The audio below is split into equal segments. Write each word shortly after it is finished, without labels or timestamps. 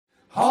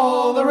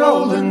Haul the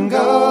roll and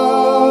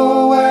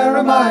go, where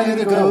am I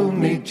to go?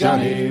 Meet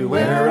Johnny,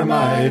 where am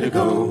I to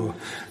go?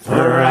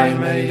 For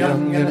I'm a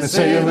young and a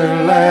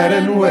sailor lad,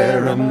 and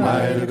where am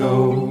I to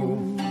go?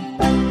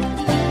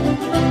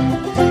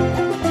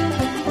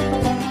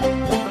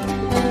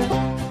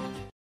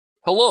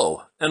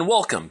 Hello, and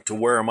welcome to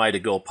Where Am I to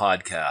Go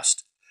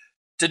podcast.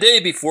 Today,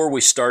 before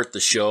we start the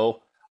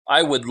show,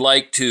 I would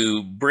like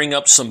to bring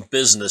up some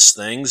business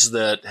things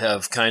that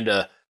have kind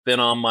of been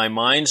on my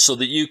mind so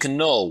that you can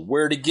know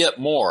where to get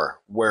more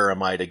Where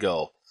Am I to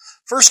Go.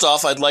 First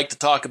off, I'd like to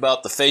talk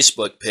about the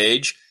Facebook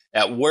page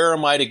at Where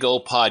Am I to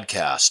Go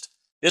podcast.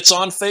 It's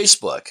on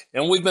Facebook,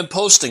 and we've been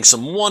posting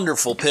some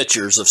wonderful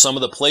pictures of some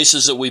of the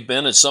places that we've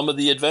been and some of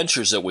the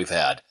adventures that we've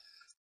had.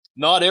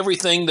 Not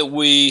everything that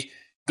we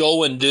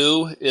go and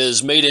do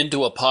is made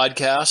into a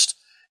podcast,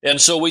 and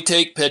so we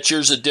take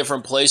pictures at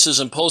different places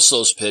and post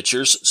those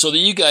pictures so that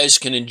you guys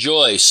can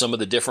enjoy some of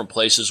the different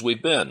places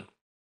we've been.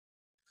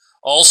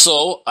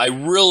 Also, I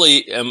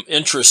really am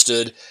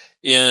interested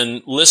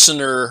in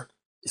listener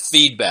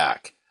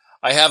feedback.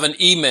 I have an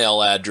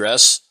email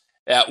address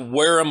at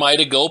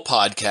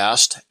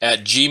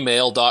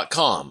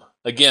whereamiitogopodcast@gmail.com.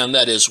 Again,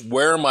 that is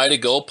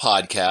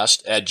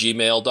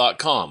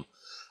whereamiitogopodcast@gmail.com.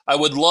 I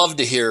would love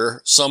to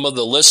hear some of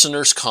the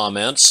listeners'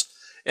 comments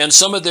and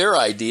some of their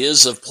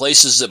ideas of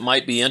places that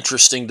might be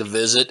interesting to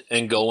visit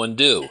and go and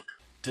do.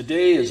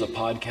 Today is a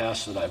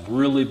podcast that I've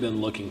really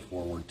been looking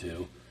forward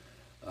to.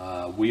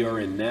 We are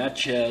in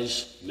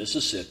Natchez,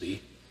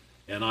 Mississippi,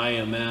 and I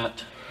am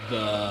at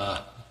the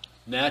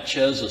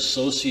Natchez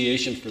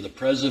Association for the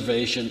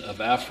Preservation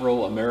of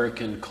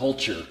Afro-American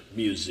Culture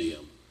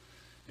Museum.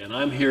 And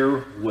I'm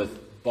here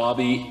with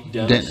Bobby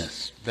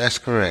Dennis. That's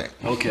correct.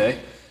 Okay.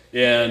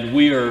 And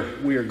we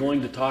are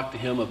going to talk to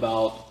him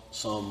about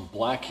some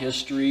Black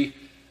history,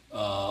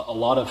 a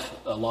lot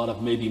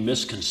of maybe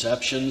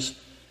misconceptions,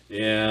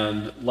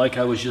 and like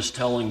I was just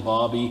telling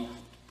Bobby,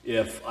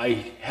 if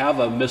I have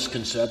a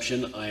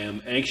misconception, I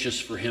am anxious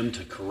for him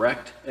to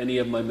correct any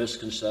of my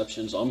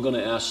misconceptions. I'm going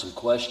to ask some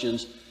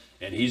questions,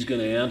 and he's going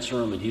to answer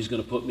them, and he's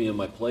going to put me in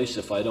my place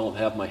if I don't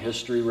have my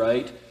history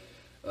right.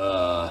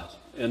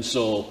 And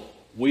so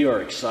we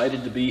are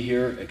excited to be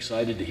here,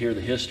 excited to hear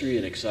the history,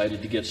 and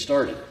excited to get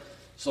started.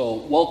 So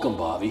welcome,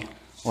 Bobby.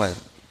 Well,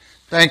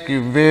 thank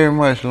you very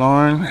much,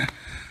 Lauren.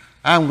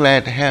 I'm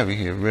glad to have you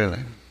here,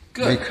 really.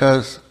 Good.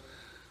 Because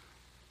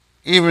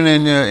even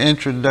in your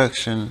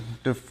introduction,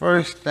 the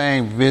first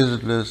thing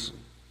visitors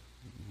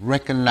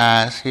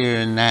recognize here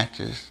in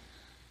Natchez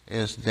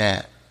is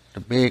that the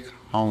big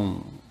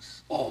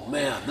homes. Oh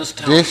man, this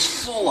town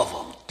is full of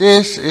them.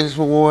 This is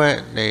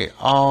what they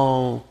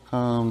all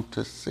come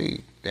to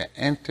see, the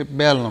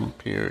antebellum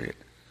period.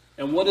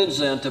 And what is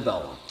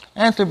antebellum?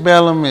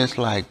 Antebellum is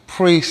like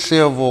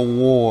pre-Civil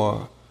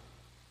War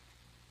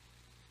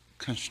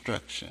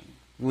construction.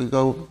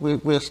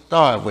 We'll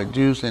start with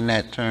using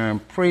that term,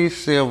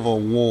 pre-Civil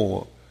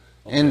War.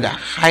 Okay. In the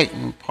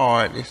heightened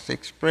part, it's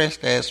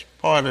expressed as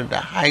part of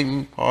the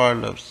heightened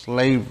part of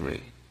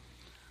slavery,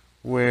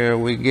 where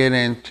we get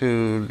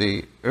into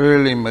the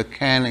early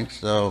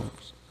mechanics of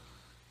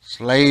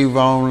slave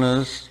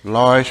owners,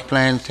 large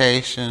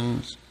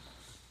plantations,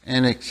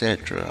 and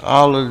etc.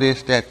 All of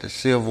this that the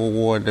Civil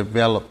War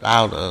developed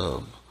out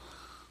of.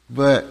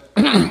 But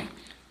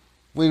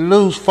we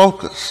lose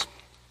focus.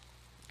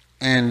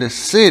 And the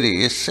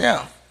city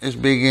itself is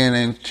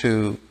beginning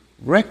to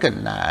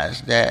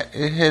recognize that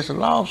it has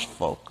lost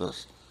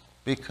focus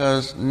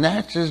because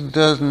Natchez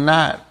does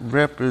not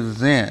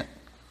represent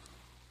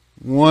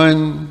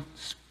one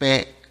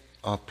spec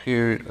or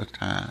period of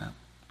time.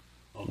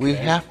 Okay. We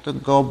have to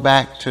go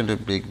back to the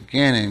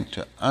beginning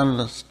to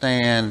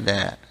understand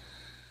that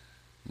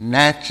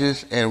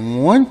Natchez at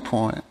one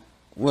point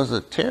was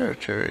a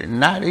territory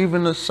not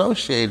even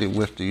associated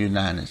with the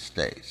United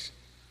States.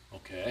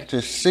 Okay.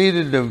 To see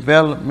the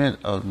development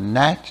of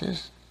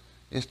Natchez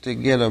is to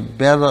get a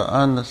better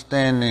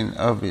understanding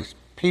of its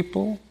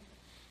people,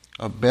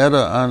 a better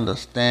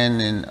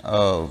understanding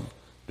of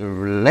the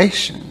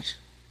relations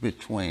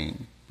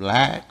between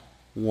black,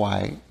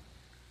 white,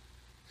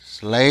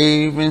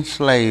 slave and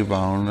slave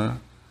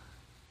owner,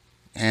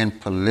 and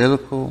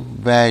political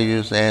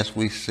values as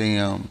we see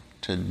them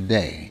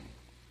today.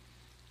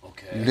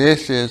 Okay.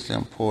 This is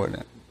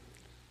important.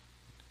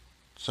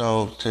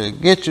 So to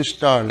get you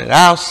started,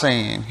 our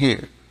saying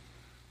here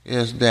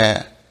is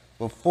that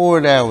before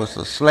there was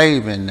a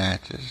slave in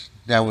Natchez,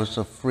 there was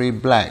a free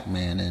black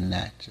man in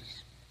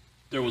Natchez.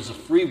 There was a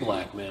free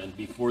black man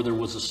before there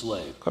was a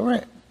slave.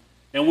 Correct.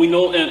 And we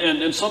know,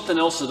 and something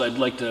else that I'd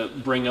like to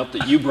bring up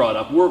that you brought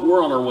up,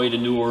 we're on our way to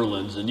New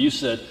Orleans, and you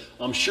said,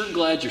 I'm sure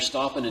glad you're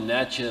stopping in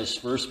Natchez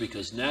first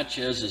because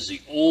Natchez is the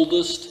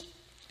oldest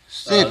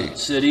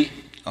city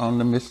on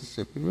the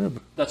Mississippi River.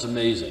 That's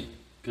amazing.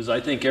 Because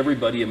I think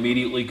everybody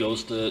immediately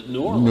goes to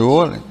New Orleans. New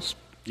Orleans.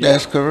 Yeah.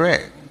 That's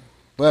correct.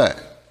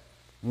 But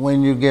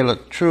when you get a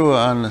truer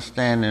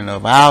understanding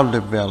of our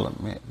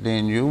development,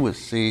 then you would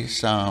see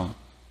some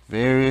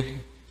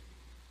very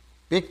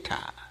big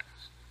ties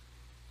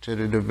to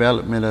the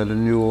development of the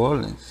New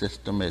Orleans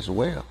system as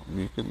well.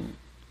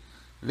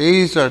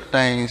 These are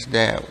things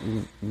that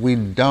we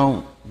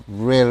don't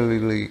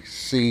readily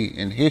see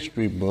in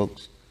history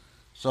books,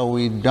 so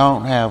we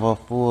don't have a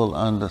full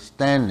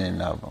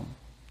understanding of them.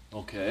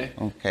 Okay.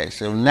 Okay,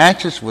 so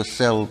Natchez was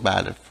settled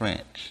by the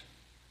French.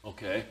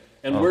 Okay.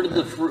 And where did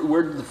the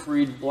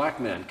freed black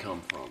man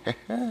come from?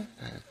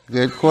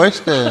 Good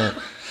question.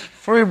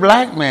 Free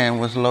black man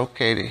was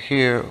located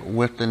here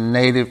with the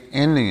native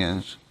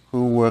Indians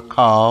who were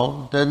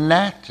called the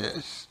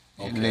Natchez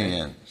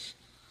Indians.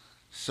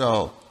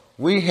 So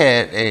we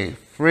had a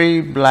free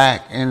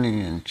black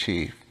Indian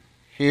chief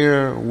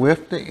here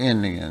with the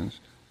Indians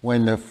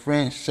when the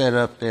French set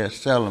up their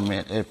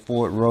settlement at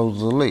Fort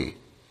Rosalie.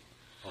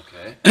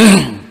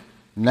 Okay.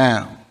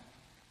 Now,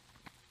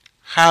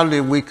 how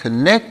did we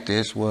connect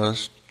this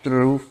was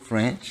through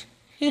French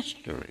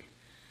history.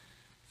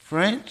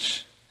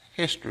 French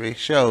history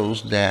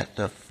shows that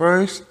the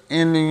first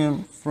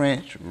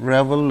Indian-French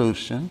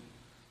Revolution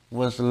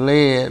was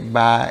led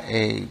by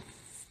a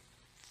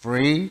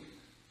free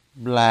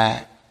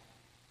black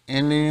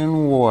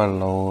Indian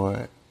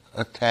warlord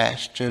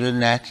attached to the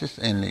Natchez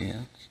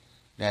Indians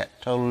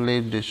that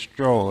totally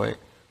destroyed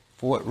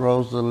Fort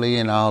Rosalie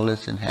and all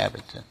its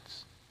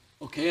inhabitants.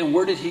 Okay, and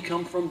where did he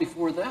come from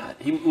before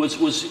that?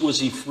 Was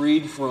he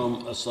freed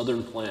from a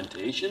southern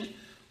plantation,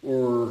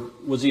 or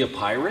was he a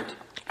pirate?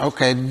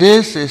 Okay,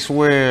 this is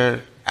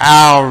where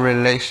our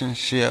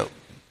relationship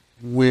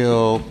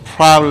will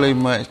probably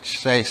much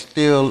say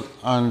still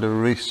under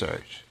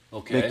research.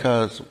 Okay.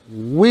 Because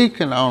we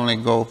can only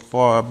go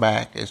far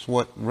back as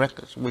what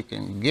records we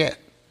can get.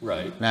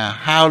 Right. Now,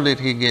 how did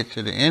he get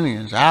to the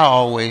Indians? I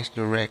always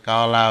direct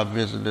all our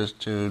visitors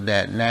to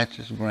that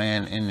Natchez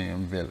Grand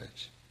Indian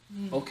Village.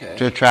 Okay.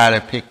 To try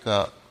to pick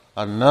up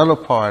another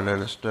part of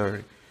the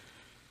story.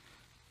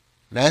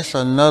 That's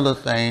another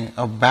thing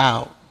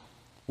about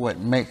what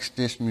makes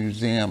this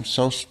museum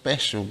so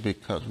special,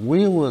 because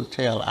we will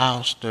tell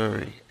our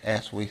story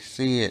as we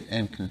see it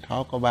and can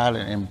talk about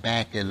it and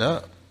back it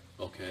up.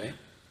 Okay.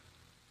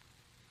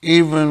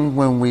 Even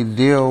when we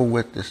deal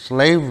with the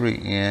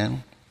slavery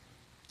end,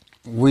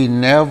 we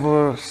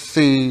never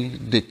see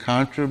the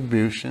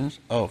contributions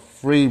of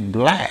free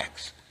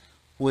blacks,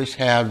 which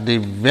have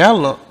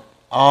developed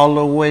all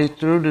the way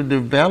through the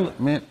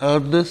development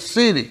of the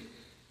city.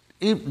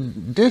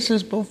 This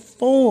is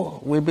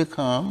before we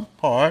become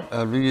part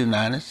of the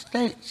United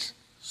States.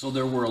 So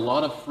there were a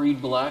lot of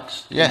freed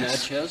blacks in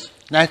Natchez?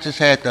 Natchez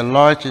had the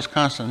largest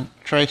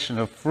concentration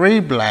of free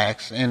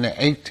blacks in the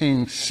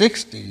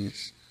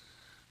 1860s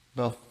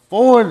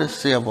before the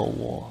Civil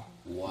War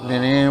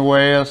than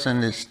anywhere else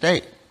in the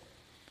state.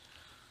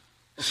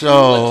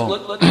 So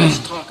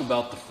let's talk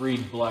about the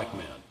freed black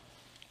man.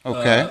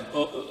 Okay.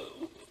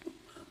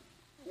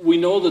 We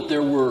know that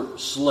there were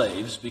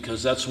slaves,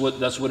 because that's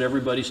what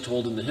everybody's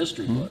told in the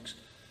history books.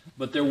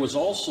 But there was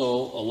also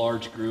a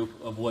large group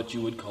of what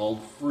you would call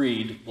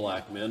freed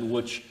black men,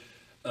 which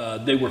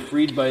they were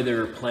freed by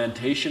their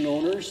plantation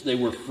owners. They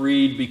were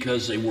freed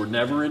because they were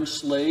never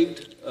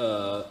enslaved.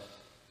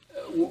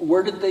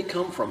 Where did they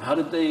come from? How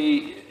did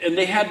they? And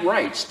they had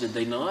rights, did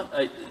they not?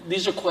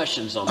 These are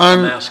questions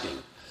I'm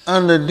asking.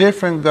 Under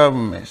different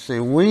governments. See,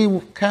 we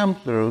come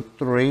through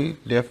 3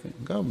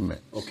 different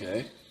governments.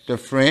 Okay. The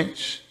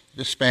French,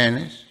 the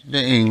Spanish,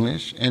 the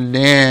English, and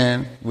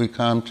then we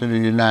come to the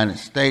United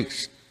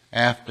States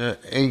after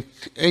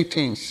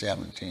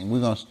 1817.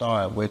 We're going to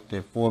start with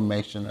the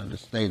formation of the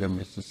state of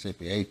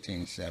Mississippi,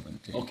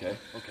 1817. Okay.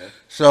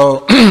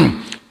 So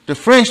the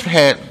French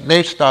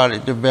they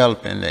started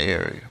developing the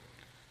area.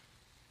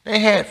 They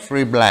had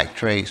free black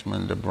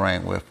tradesmen to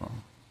bring with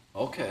them.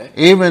 Okay.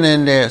 Even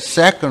in their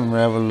second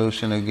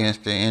revolution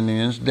against the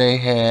Indians, they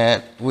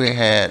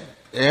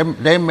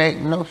make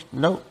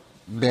note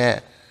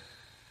that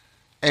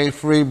a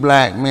free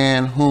black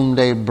man whom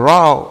they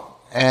brought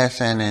as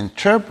an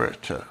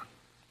interpreter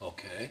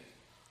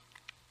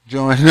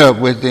joined up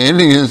with the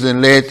Indians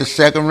and led the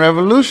second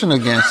revolution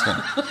against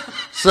them.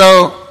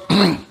 So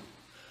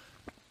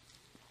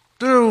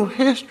through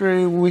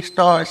history, we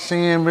start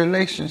seeing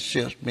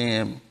relationships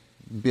being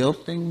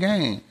built and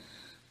gained.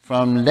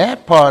 From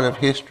that part of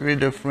history,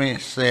 the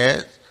French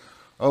said,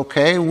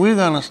 okay, we're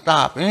going to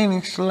stop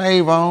any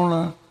slave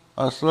owner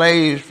or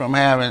slaves from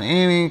having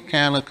any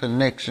kind of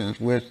connections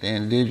with the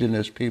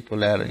indigenous people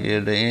that are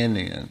here, the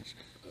Indians.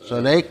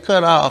 So they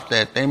cut off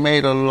that. They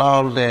made a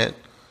law that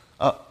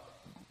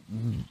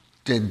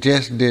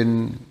just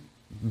didn't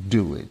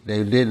do it.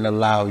 They didn't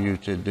allow you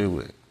to do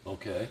it.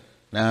 Okay.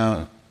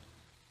 Now,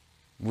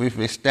 we've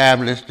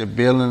established the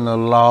building of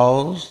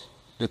laws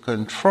to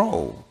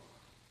control.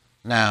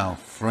 Now,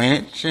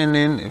 French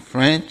and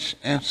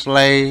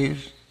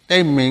slaves,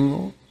 they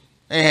mingled.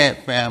 They had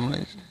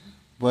families.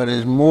 But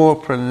it's more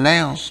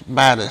pronounced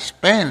by the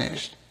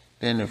Spanish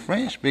than the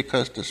French,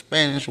 because the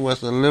Spanish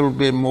was a little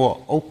bit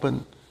more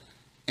open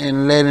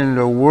in letting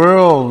the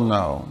world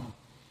know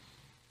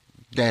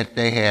that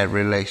they had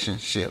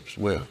relationships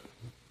with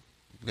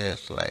their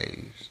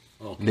slaves.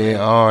 Okay. They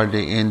are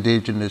the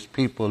indigenous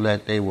people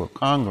that they were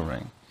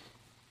conquering.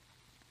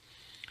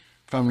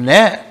 from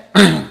that,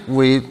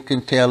 we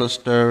can tell a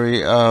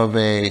story of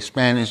a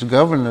Spanish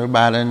governor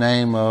by the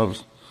name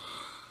of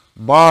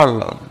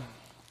Barlow.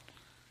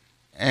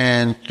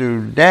 And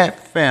through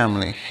that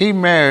family, he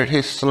married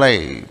his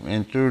slave.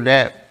 And through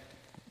that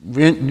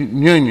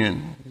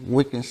union,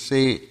 we can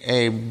see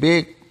a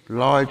big,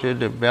 larger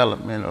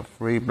development of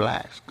free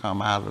blacks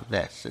come out of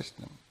that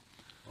system.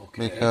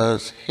 Okay.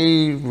 Because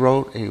he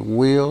wrote a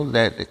will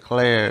that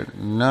declared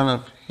none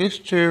of his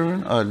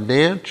children or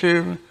their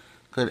children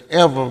could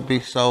ever be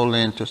sold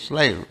into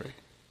slavery.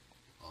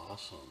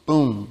 Awesome.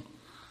 Boom.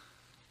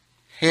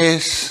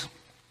 His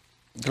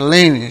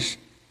lineage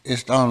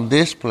is on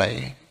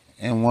display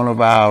in one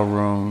of our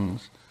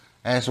rooms,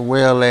 as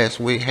well as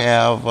we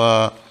have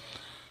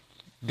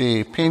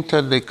the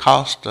Pinta de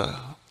Costa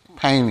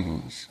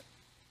paintings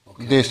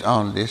this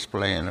on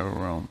display in the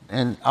room.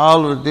 And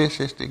all of this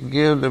is to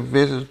give the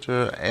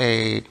visitor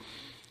a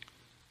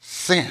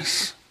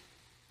sense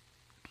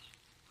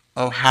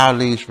of how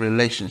these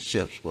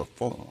relationships were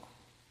formed.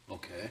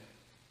 Okay.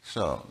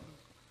 So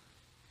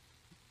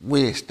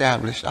we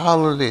established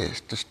all of this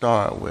to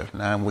start with.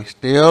 Now we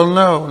still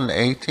know in the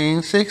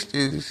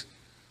 1860s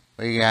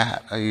we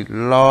got a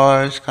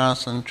large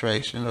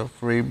concentration of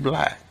free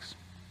blacks.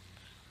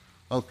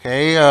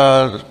 Okay,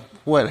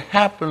 what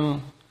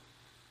happened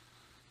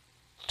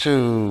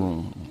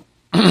to,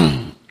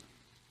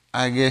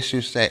 I guess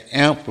you say,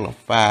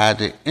 amplify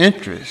the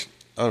interest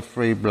of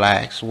free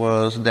blacks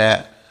was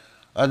that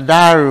a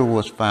diary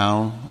was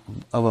found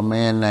of a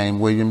man named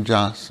William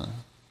Johnson.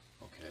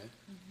 Okay.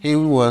 He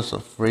was a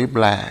free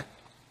black,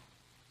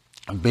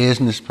 a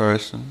business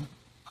person,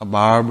 a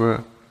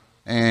barber,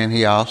 and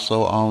he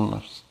also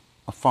owned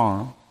a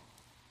farm.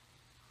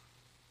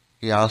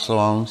 He also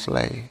owned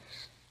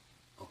slaves.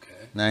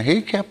 Okay. Now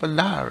he kept a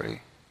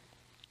diary.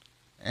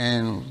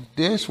 And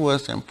this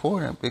was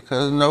important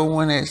because no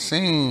one had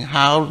seen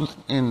how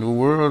in the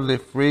world the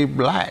free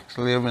blacks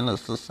live in a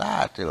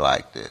society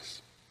like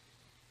this.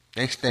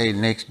 They stayed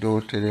next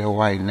door to their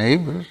white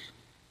neighbors.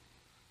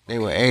 They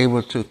were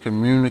able to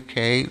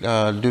communicate,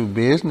 do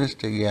business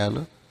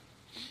together,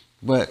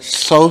 but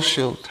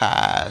social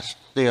ties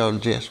still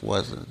just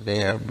wasn't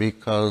there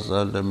because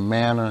of the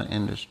manner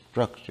and the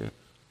structure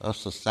of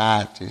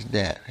societies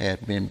that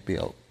had been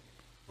built.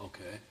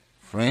 Okay.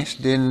 French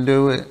didn't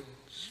do it.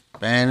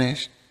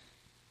 Spanish,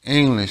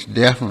 English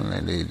definitely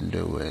didn't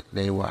do it.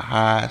 They were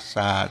high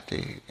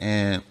society,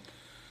 and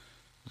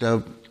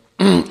the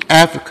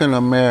African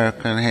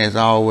American has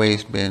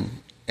always been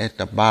at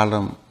the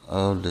bottom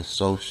of the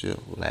social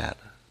ladder.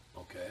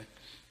 Okay.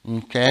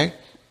 Okay.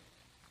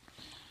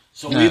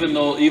 So now,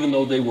 even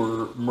though they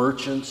were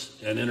merchants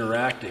and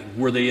interacting,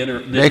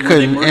 they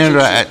couldn't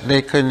interact.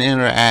 They couldn't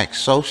interact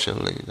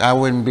socially. I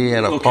wouldn't be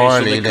at a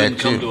party so they that couldn't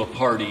come to a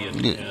party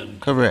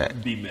and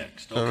correct. Be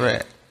mixed. Okay.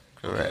 Correct.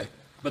 Okay.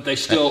 But they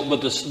still,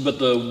 but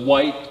the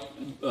white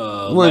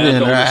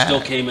landowners still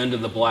came into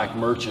the black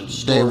merchant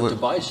store to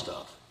buy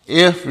stuff.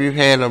 If you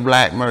had a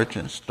black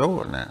merchant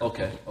store now.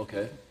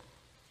 Okay.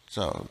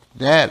 So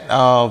that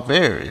all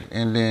varied,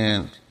 and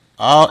then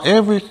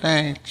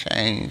everything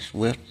changed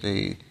with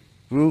the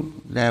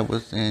group that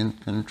was in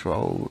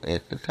control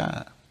at the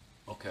time.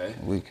 Okay.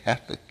 We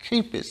have to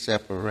keep it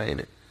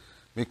separated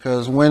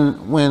because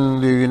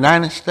when the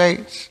United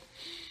States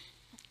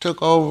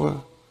took over,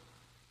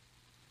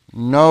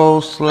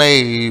 no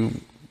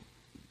slave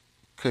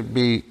could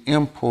be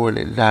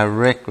imported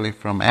directly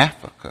from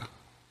Africa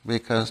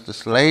because the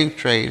slave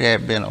trade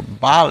had been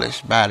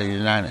abolished by the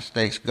United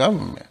States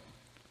government.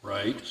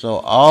 Right. So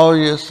all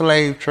your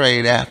slave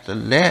trade after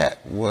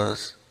that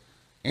was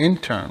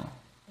internal.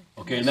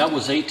 Okay, and that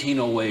was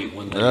 1808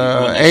 when they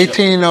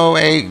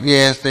 1808,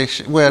 yes.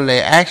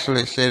 They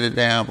actually set it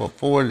down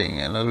before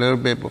then, a little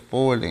bit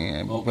before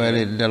then, but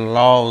the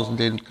laws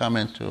didn't come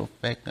into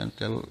effect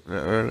until the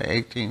early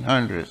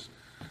 1800s.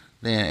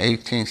 Then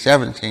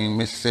 1817,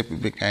 Mississippi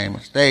became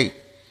a state,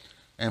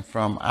 and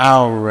from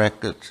our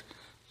records,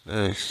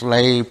 the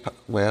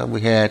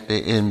we had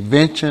the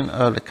invention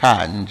of the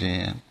cotton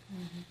gin.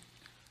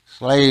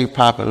 Slave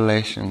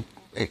population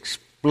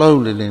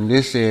exploded in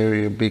this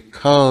area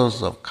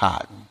because of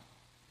cotton.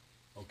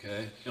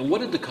 Okay. And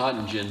what did the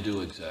cotton gin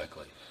do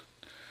exactly?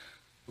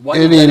 Why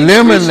did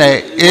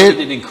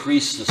it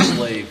increase the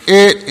slave?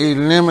 It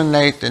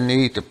eliminated the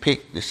need to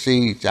pick the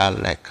seeds out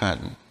of that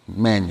cotton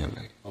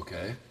manually.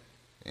 Okay.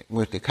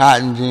 With the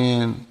cotton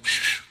gin,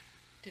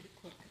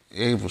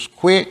 it was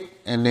quick,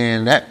 and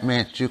then that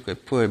meant you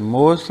could put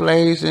more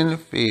slaves in the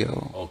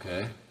field.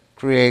 Okay.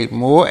 Create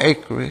more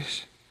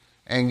acreage,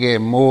 and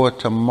get more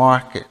to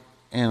market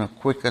in a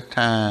quicker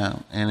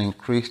time and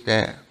increase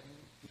that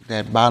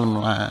bottom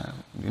line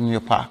in your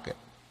pocket.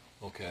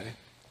 Okay.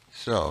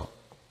 So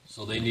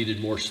they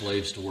needed more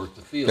slaves to work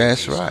the field.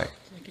 That's right.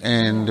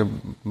 And the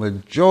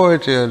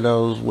majority of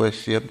those were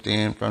shipped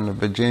in from the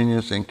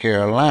Virginias and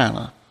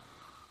Carolina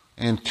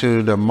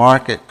into the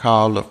market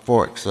called the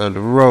Forks of the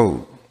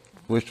Road,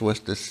 which was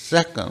the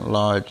second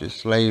largest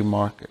slave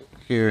market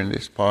here in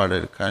this part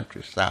of the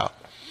country, South.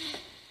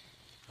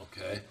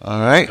 Okay. All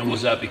right. And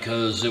was that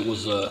because it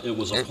was a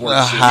port A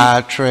city?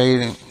 high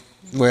trading.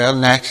 Well,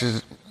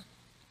 Natchez.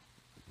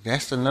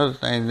 That's another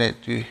thing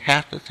that you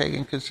have to take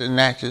into consideration.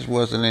 Natchez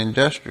was an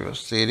industrial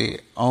city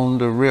on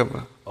the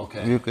river.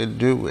 Okay. You could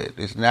do it.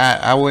 It's not.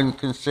 I wouldn't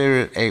consider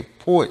it a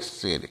port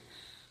city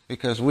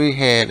because we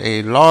had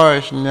a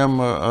large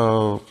number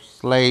of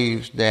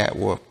slaves that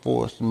were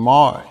forced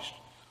marched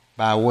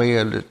by way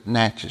of the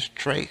Natchez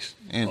Trace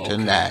into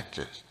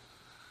Natchez.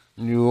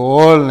 New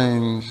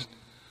Orleans,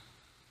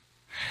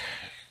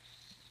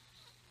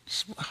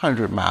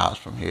 100 miles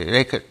from here.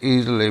 They could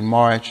easily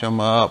march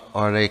them up,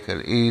 or they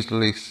could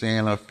easily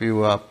send a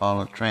few up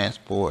on a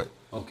transport,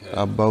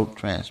 a boat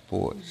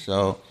transport.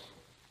 So,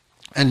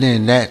 and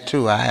then that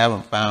too, I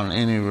haven't found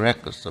any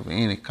records of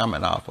any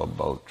coming off a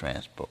boat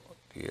transport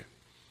here.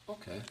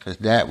 Okay. Because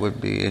that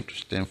would be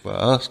interesting for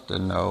us to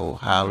know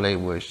how they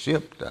were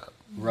shipped up.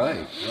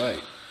 Right, right.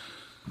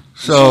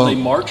 So they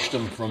marched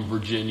them from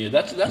Virginia.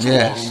 That's yes,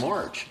 a long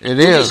march. It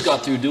we is. Just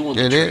got through doing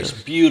the it Trace.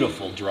 Is.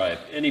 Beautiful drive.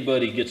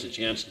 Anybody gets a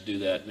chance to do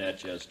that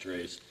Natchez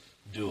Trace,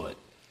 do it.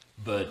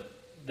 But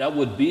that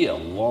would be a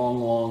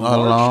long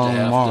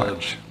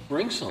march to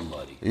bring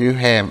somebody. You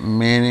had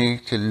many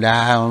to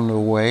die on the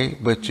way,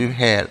 but you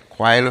had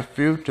quite a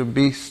few to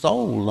be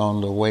sold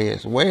on the way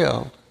as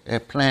well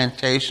at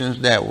plantations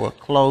that were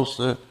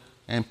closer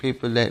and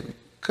people that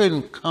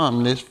couldn't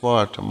come this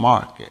far to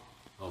market.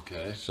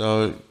 Okay.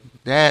 So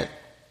that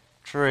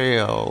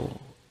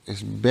trail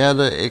is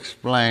better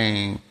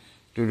explained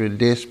through the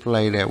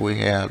display that we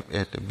have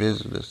at the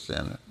visitor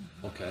center.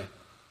 Okay.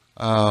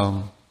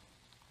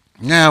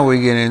 Now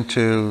we get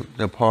into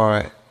the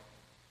part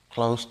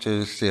close to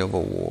the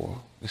Civil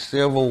War. The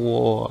Civil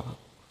War,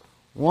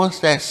 once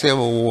that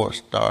Civil War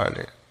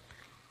started,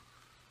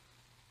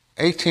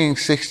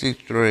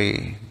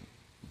 1863,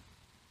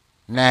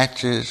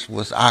 Natchez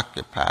was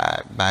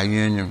occupied by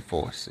Union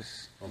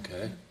forces.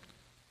 Okay.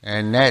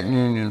 And that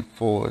Union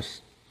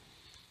force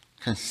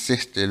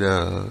consisted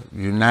of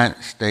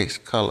United States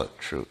colored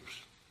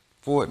troops,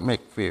 Fort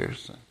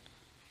McPherson.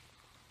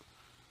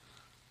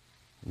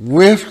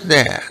 With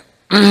that,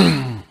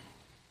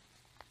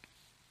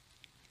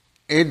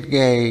 it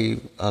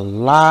gave a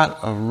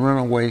lot of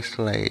runaway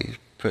slaves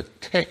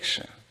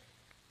protection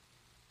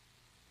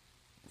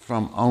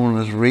from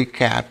owners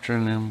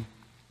recapturing them,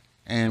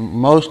 and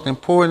most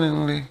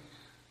importantly,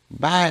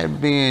 by it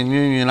being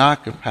Union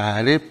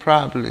occupied, it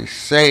probably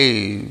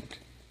saved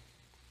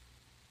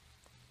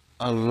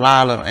a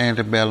lot of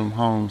antebellum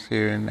homes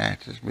here in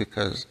Natchez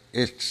because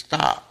it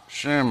stopped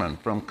Sherman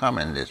from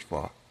coming this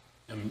far.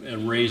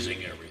 And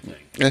raising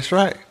everything. That's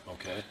right.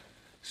 Okay.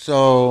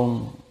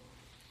 So,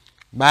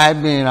 by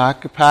it being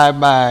occupied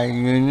by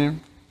Union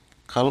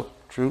colored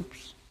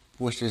troops,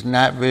 which is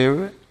not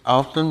very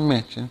often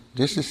mentioned,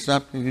 this is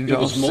something you don't see. It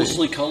was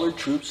mostly colored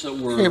troops that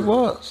were... It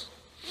was.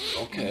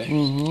 Okay.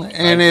 Mm-hmm.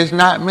 And it's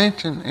not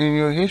mentioned in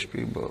your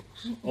history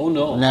books. Oh,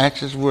 no.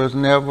 Natchez was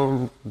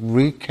never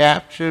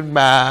recaptured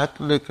by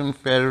the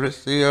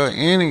Confederacy or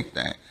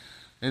anything.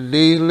 And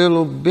these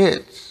little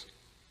bits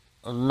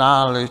of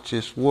knowledge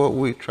is what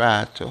we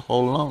try to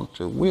hold on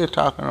to. We're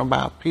talking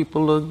about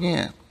people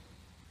again.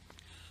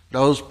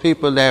 Those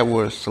people that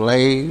were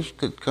slaves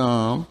could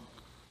come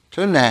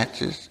to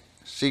Natchez,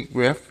 seek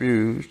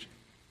refuge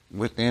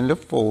within the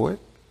fort,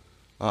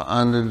 or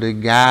under the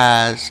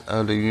guise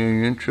of the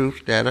Union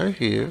troops that are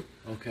here.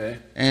 Okay.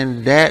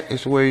 And that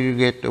is where you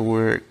get the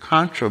word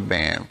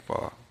contraband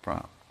from.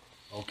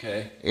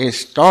 Okay. It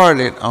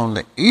started on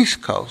the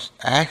East Coast,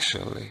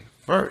 actually,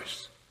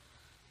 first,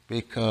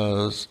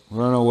 because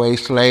runaway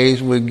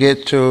slaves would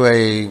get to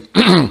a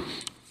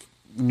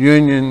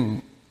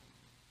Union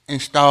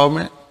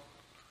installment.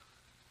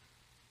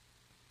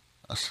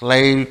 A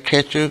slave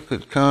catcher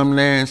could come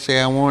there and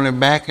say, I want it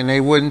back, and they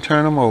wouldn't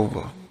turn them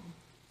over.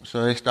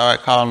 So they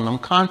started calling them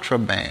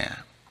contraband.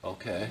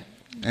 Okay.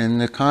 And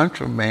the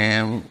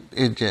contraband,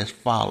 it just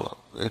followed.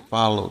 It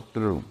followed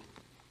through.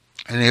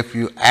 And if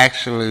you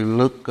actually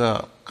look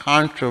up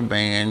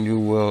contraband, you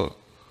will,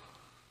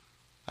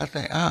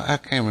 I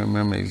can't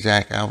remember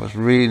exactly. I was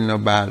reading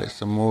about it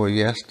some more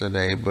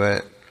yesterday,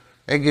 but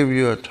they give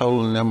you a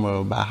total number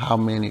about how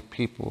many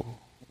people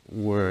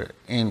were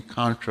in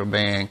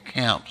contraband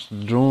camps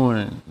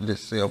during the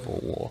Civil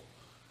War.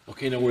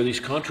 Okay, now were these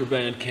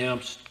contraband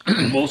camps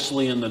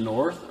mostly in the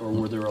north, or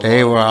were there a lot?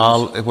 They were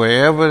all,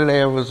 wherever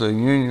there was a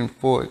Union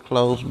fort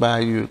close by,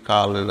 you'd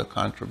call it a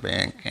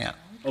contraband camp.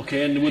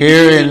 Okay, and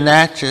here in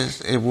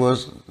Natchez,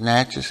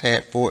 Natchez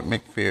had Fort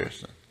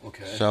McPherson.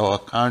 Okay. So a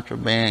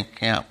contraband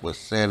camp was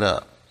set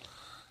up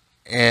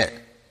at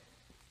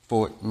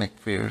Fort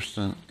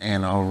McPherson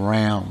and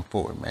around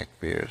Fort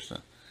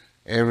McPherson.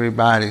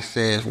 Everybody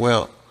says,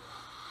 well,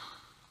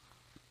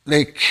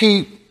 they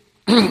keep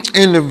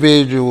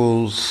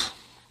individuals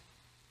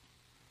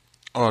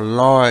or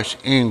large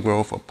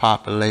ingrowth of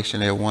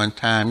population at one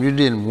time. You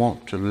didn't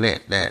want to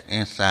let that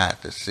inside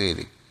the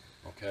city.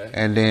 Okay.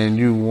 And then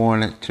you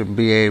wanted to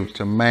be able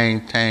to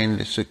maintain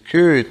the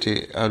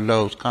security of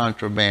those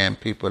contraband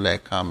people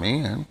that come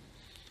in.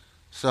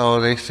 So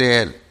they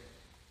said,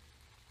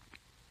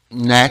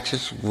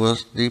 Natchez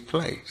was the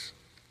place.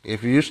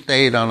 If you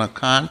stayed on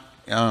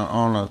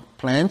a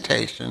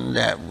plantation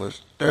that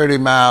was 30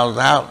 miles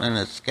out and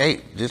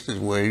escaped, this is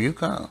where you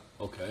come.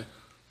 Okay.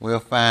 We'll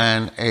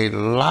find a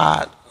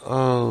lot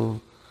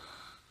of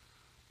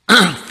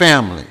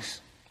families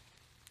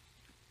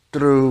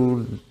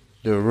through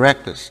the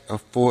records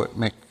of Fort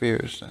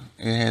McPherson.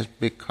 It has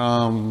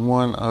become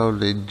one of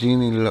the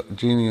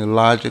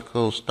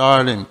genealogical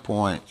starting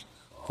points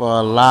for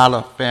a lot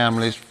of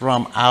families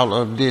from out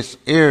of this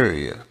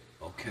area.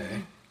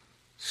 Okay.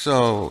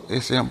 So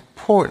it's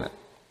important.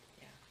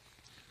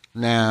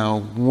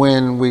 Now,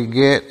 when we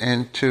get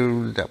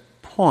into the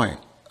point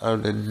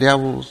of the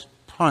Devil's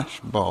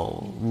Punch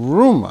Bowl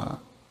rumor,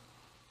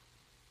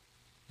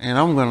 and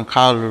I'm going to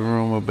call it a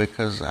rumor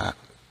because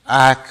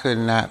I could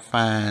not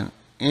find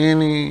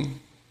any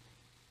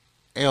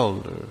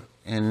elder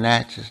in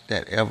Natchez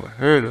that ever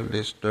heard of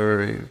this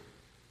story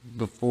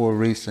before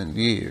recent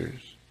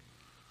years.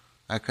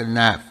 I could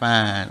not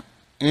find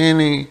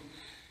any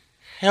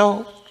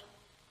health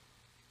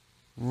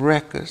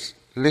records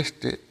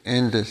listed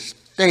in the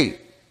state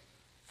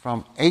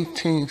from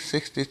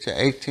 1860 to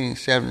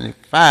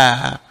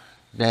 1875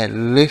 that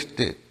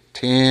listed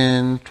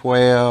 10,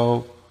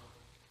 12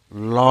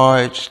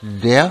 large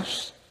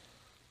deaths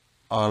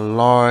or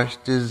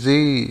large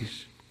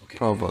disease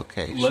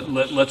provocations.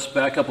 Let's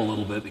back up a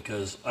little bit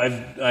because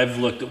I've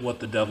looked at what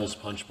the Devil's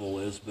Punch Bowl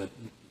is, but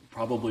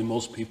probably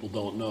most people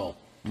don't know.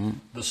 Mm-hmm.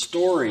 The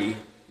story,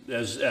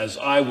 as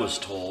I was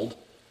told,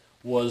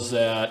 was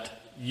that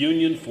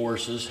Union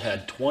forces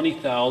had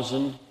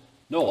 100,000.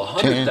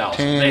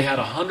 They had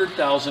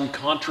 100,000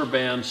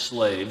 contraband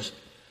slaves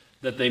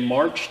that they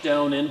marched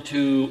down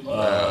into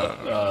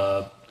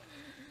a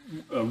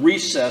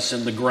recess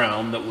in the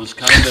ground that was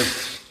kind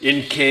of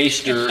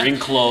encased or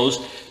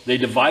enclosed. They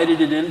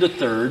divided it into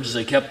thirds.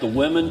 They kept the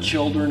women,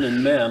 children,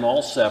 and men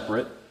all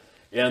separate,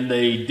 and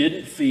they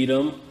didn't feed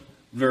them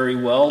very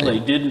well. They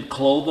didn't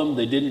clothe them.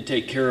 They didn't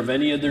take care of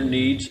any of their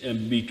needs.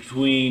 And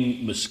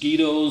between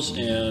mosquitoes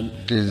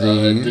and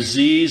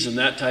disease and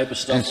that type of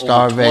stuff,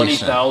 over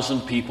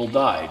 20,000 people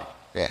died.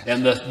 Yes.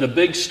 And the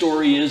big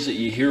story is that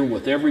you hear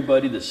with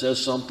everybody that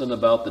says something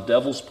about the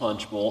Devil's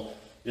Punch Bowl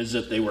is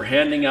that they were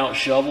handing out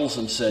shovels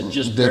and said,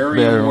 just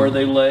bury them where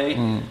they lay.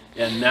 Mm.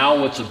 And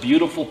now it's a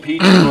beautiful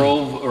peach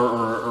grove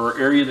or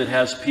area that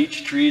has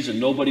peach trees, and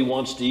nobody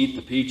wants to eat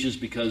the peaches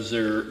because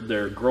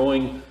they're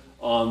growing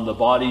on the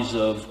bodies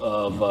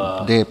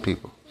of dead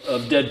people.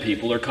 Of dead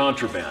people. They're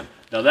contraband.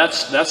 Now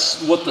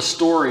that's what the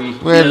story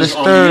is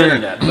on the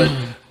internet.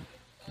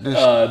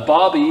 But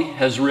Bobby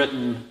has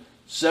written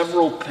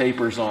several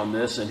papers on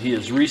this, and he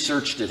has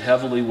researched it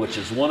heavily, which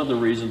is one of the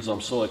reasons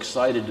I'm so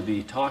excited to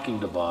be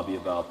talking to Bobby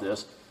about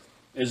this,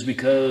 is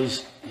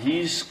because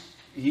he's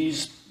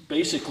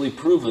basically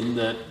proven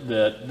that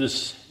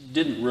this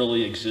didn't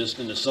really exist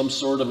and is some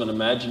sort of an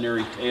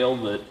imaginary tale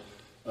that,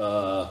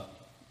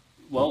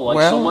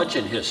 so much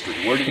in history.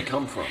 Where did it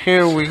come from?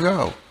 Here we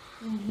go.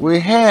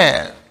 We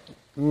had,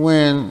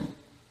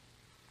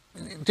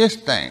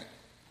 just think,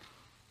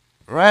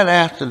 right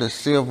after the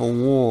Civil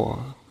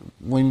War,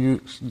 when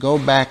you go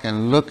back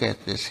and look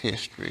at this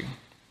history,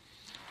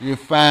 you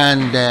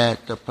find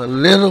that the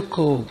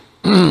political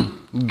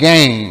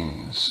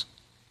gains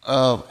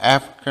of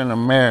African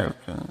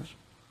Americans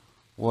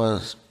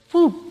was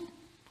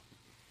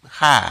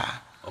high.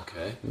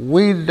 Okay.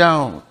 We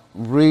don't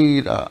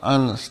read or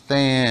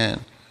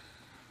understand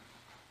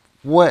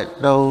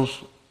what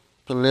those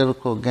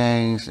political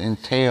gains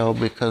entail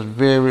because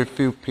very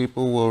few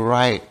people will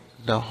write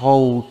the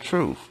whole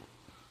truth.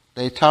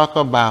 They talk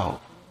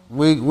about,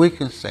 we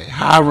can say,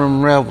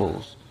 Hiram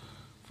Revels,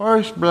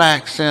 first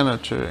black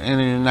senator in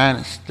the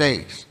United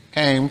States,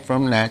 came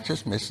from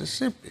Natchez,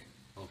 Mississippi.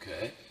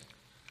 Okay.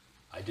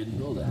 I didn't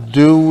know that.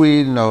 Do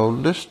we know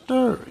the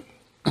story?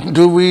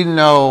 Do we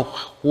know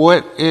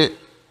what it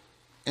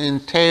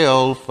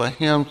entailed for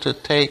him to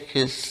take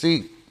his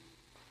seat?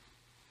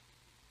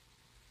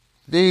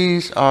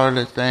 These are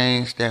the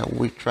things that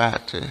we try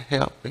to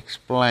help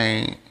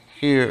explain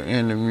here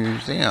in the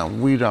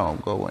museum. We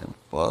don't go and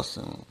fuss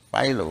and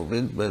fight over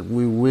it, but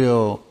we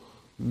will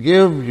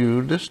give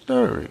you the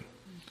story.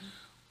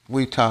 Mm-hmm.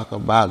 We talk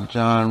about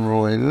John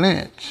Roy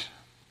Lynch,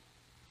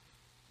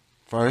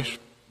 first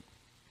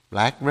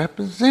black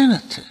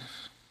representative.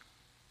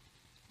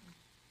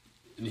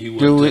 And he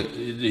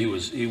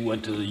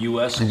went to the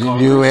U.S. Congress?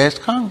 The U.S.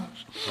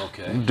 Congress.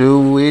 Okay.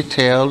 Do we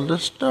tell the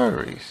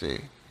story, see?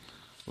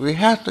 We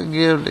have to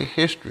give the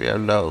history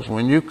of those.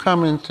 When you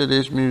come into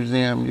this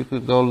museum, you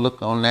could go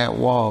look on that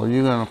wall.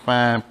 You're going to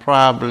find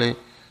probably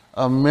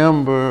a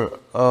member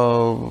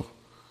of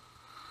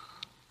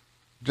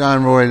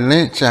John Roy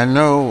Lynch, I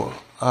know,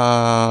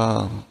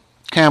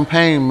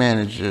 campaign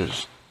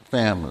manager's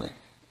family.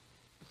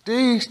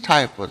 These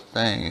type of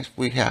things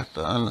we have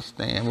to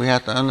understand. We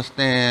have to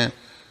understand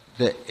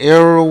the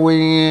era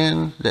we're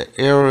in, the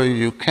era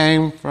you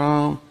came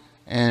from,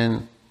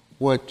 and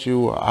what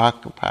you were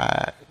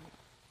occupied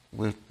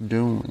with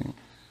doing.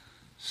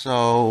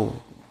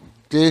 So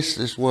this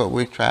is what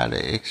we try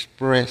to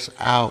express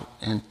out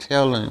in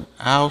telling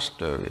our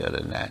story of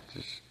the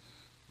Natchez,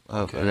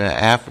 of the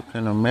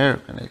African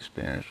American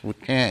experience. We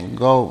can't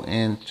go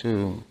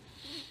into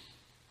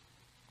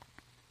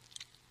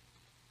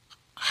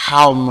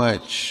how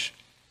much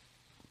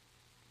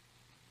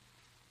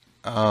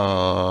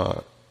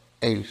a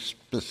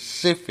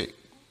specific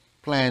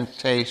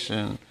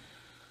plantation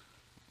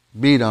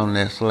beat on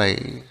their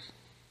slaves.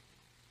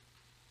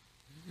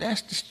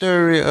 That's the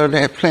story of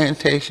that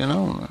plantation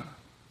owner.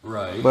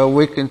 Right. But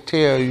we can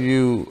tell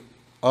you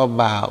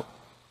about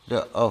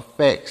the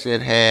effects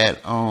it had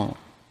on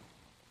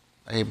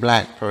a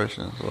black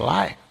person's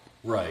life.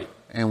 Right.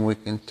 And we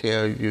can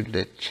tell you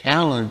the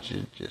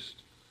challenges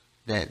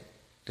that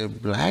the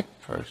black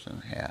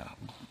person have.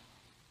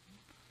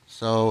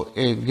 So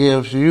it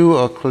gives you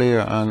a clear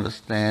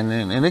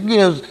understanding, and it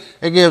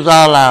gives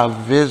all our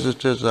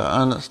visitors an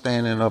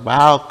understanding of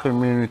our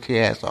community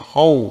as a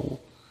whole,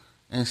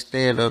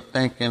 instead of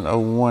thinking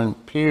of one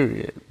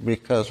period,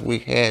 because we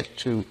had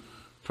to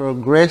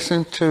progress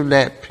into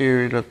that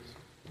period of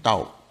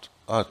thought,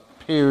 a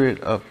period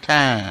of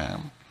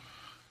time,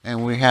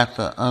 and we have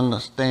to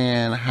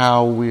understand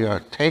how we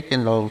are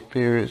taking those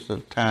periods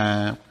of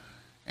time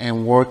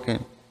and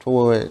working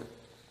toward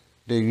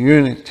the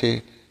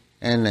unity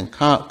and the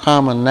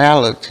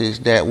commonalities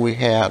that we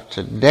have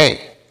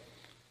today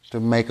to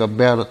make a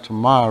better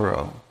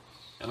tomorrow.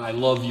 And I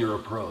love your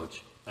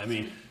approach. I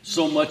mean,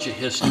 so much of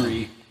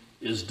history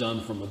is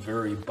done from a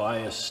very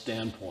biased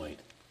standpoint.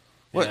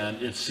 What?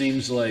 And it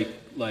seems like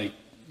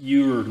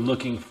you're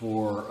looking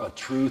for a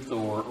truth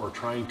or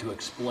trying to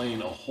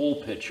explain a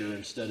whole picture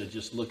instead of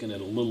just looking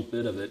at a little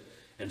bit of it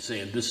and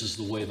saying this is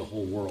the way the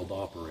whole world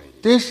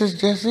operated. This is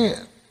just it.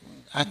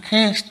 I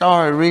can't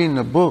start reading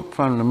the book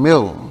from the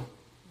middle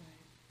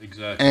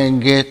Exactly.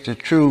 and get the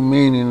true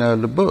meaning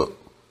of the book.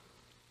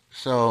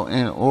 So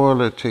in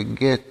order to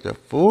get the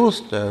full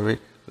story,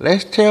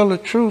 let's tell the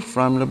truth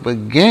from the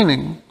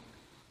beginning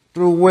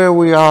through where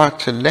we are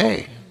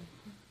today.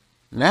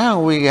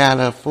 Now we got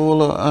a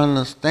fuller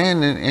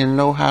understanding and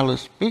know how to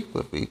speak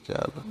with each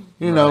other.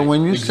 You know,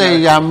 when you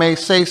say, I may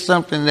say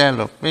something that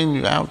offend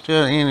you, I'll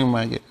tell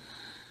anybody,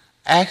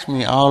 ask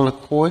me all the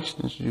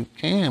questions you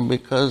can,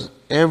 because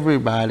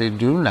everybody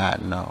do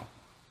not know.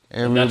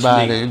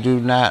 Everybody do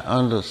not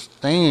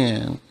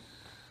understand.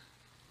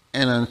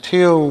 And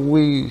until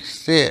we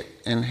sit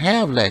and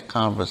have that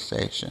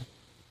conversation,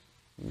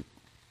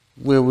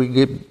 will we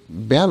get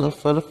better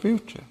for the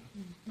future?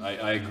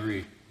 I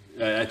agree.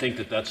 I think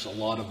that that's a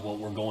lot of what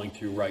we're going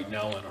through right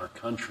now in our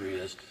country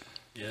is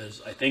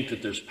I think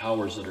that there's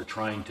powers that are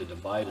trying to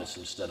divide us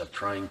instead of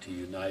trying to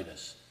unite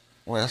us.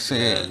 Well,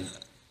 see,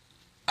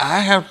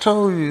 I have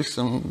told you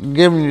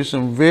given you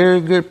some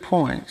very good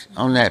points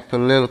on that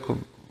political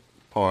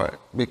part,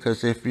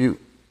 because if you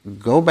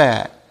go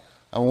back,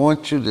 I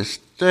want you to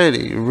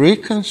study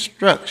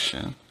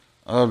Reconstruction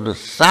of the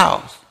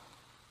South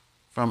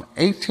from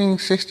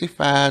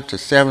 1865 to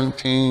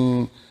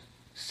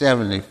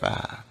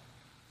 1775,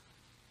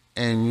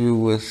 and you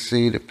will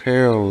see the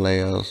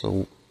parallels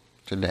of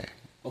today.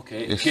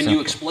 Okay, It's can you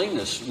simple. explain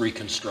this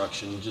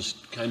Reconstruction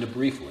just kind of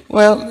briefly?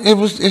 Well, it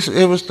was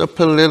the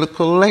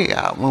political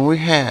layout when we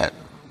had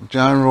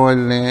John Roy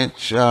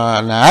Lynch.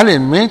 Now, I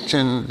didn't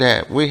mention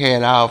that we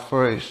had our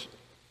first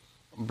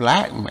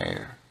black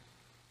mayor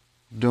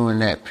during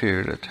that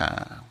period of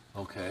time,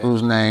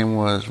 whose name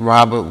was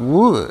Robert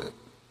Wood.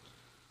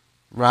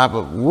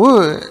 Robert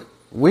Wood,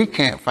 we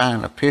can't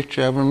find a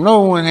picture of him.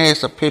 No one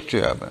has a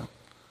picture of him.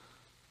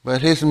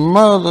 But his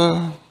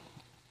mother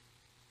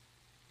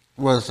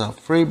was a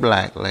free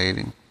black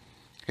lady.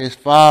 His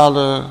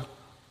father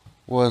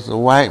was a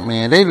white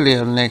man. They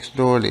lived next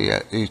door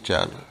to each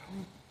other.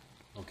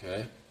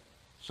 Okay.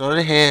 So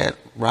they had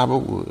Robert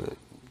Wood.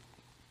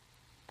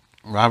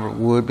 Robert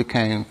Wood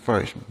became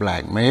first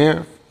black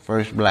mayor,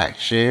 first black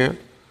sheriff.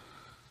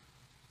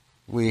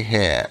 We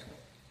had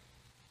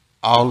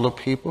all the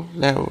people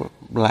that were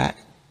black.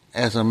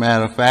 As a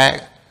matter of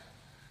fact,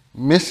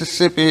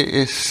 Mississippi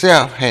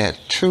itself had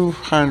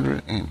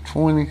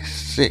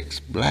 226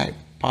 black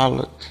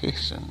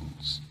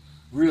politicians.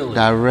 Really?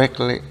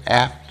 Directly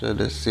after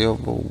the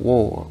Civil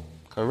War.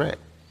 Correct.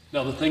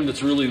 Now, the thing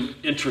that's really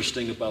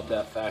interesting about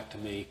that fact to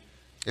me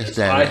is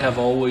that I have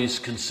always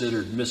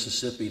considered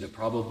Mississippi to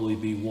probably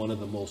be one of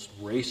the most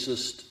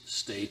racist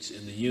states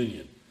in the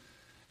Union.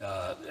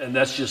 And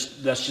that's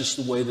just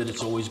the way that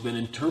it's always been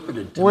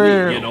interpreted to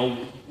me. You know,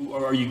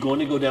 are you going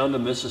to go down to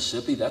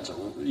Mississippi? That's a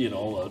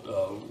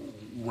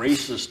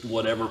racist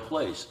whatever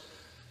place.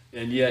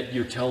 And yet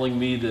you're telling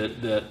me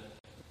that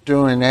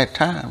during that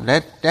time,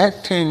 that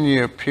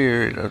 10-year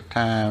period of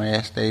time,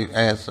 as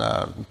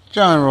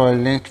John Roy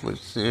Lynch would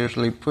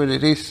seriously put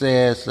it, he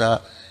says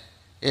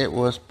it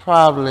was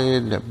probably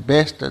the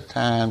best of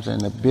times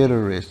and the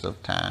bitterest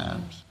of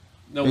times.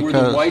 Now, were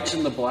the whites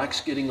and the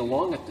blacks getting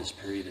along at this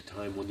period of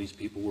time when these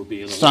people were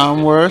being elected?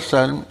 Some were,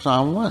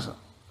 some wasn't.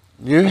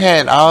 You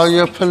had all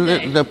your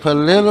the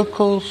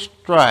political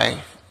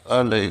strife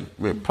of the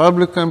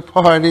Republican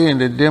Party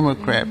and the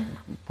Democrat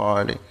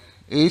Party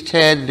Each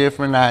had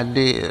different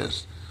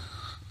ideas.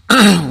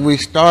 We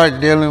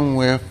start dealing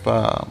with,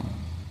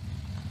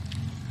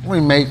 we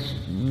make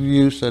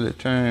use of the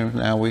terms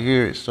now, we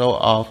hear it so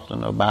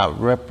often about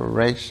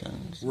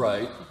reparations.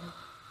 Right.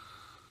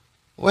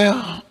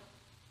 Well,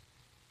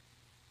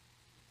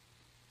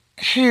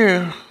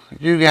 here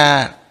you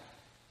got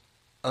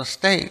a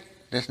state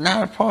that's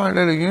not a part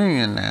of the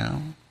Union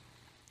now.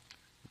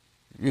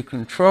 You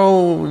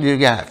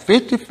got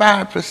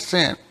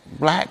 55%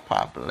 black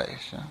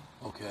population.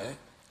 Okay.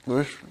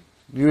 Which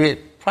you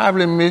had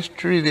probably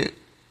mistreated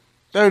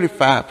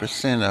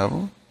 35% of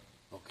them.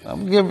 Okay.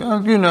 I'm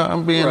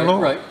being Right, low.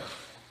 right.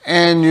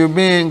 And you're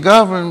being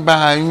governed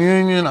by a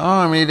Union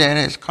army that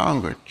has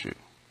conquered you.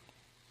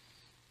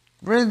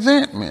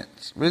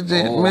 Resentments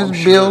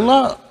build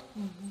up.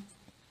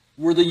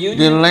 Were the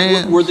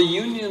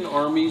Union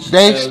armies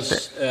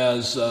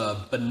as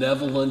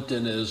benevolent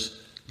and as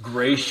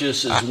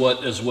gracious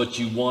as what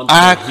you want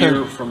to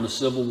hear from the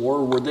Civil War?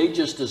 Or were they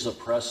just as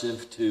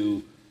oppressive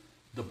to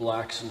the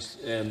blacks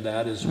and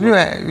that as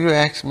well? You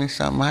asked me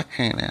something I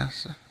can't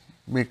answer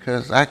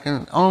because I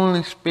can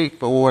only speak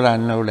for what I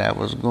know that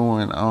was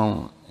going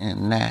on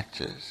in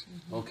Natchez.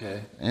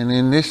 Okay. And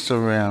in this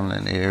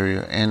surrounding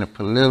area and the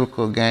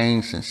political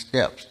gains and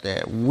steps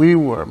that we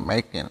were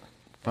making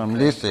from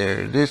this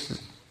area. This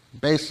is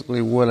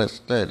basically what I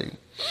study.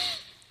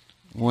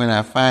 When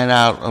I find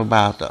out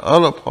about the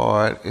other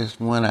part is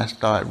when I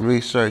start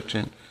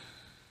researching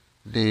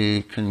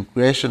the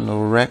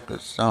congressional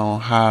records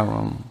on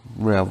Harlem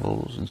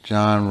rebels,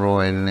 John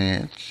Roy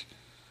Lynch.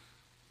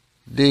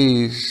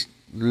 These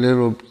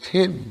little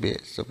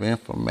tidbits of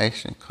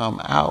information come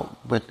out,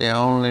 but they're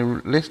only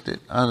listed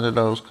under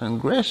those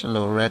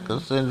congressional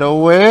records and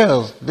nowhere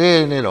else.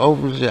 Then it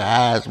opens your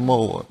eyes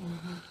more.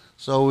 Mm-hmm.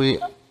 So we,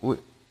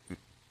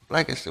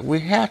 like I said,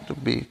 we have to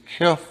be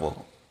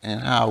careful in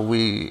how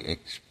we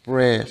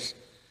express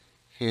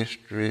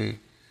history,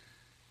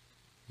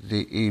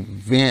 the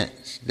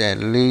events that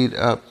lead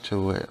up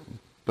to it,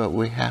 but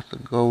we have to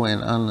go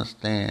and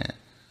understand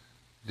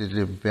the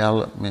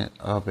development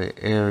of an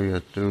area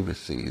through the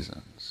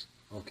seasons.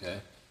 Okay.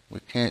 We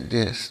can't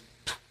just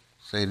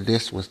say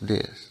this was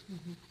this.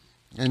 Mm-hmm.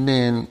 And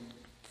then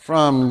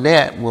from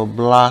that will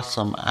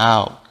blossom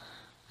out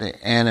the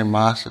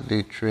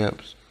animosity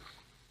trips.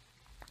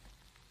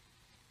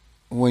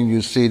 When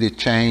you see the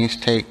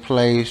change take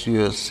place,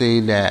 you'll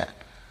see that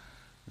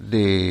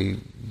the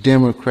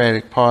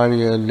Democratic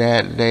Party of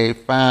that day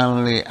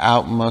finally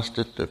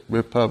outmustered the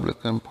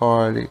Republican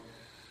Party.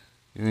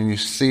 When you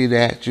see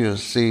that, you'll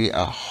see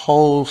a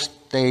whole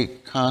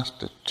state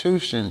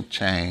constitution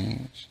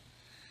change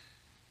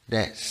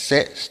that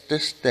sets the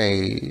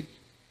stage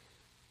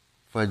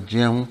for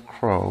Jim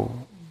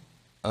Crow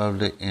of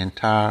the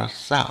entire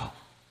South.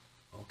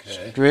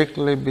 Okay.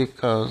 Strictly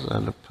because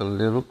of the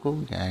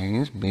political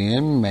gains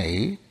being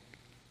made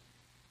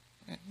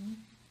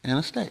in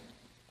the state.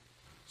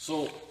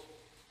 So,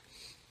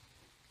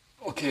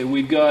 okay,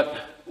 we've got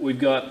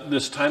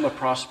this time of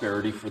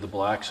prosperity for the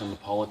blacks and the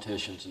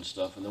politicians and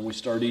stuff, and then we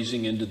start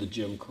easing into the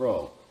Jim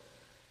Crow.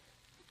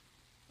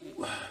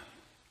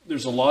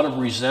 There's a lot of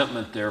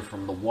resentment there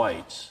from the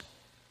whites.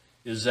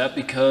 Is that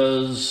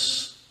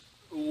because,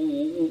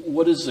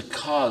 what is the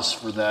cause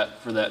for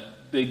that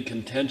big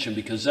contention?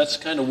 Because that's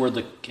kind of where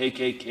the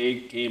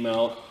KKK came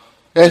out.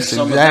 That's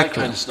some exactly. Of that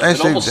kind of stuff.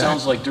 It almost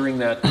sounds like during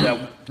that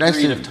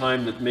period of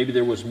time that maybe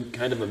there was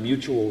kind of a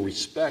mutual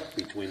respect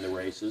between the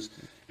races,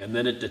 and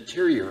then it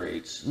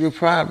deteriorates. You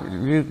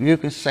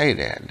can say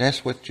that.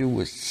 That's what you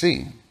would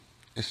see,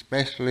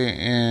 especially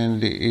in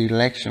the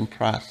election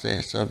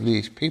process of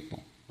these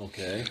people.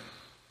 Okay.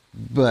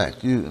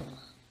 But you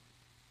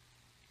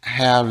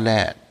have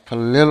that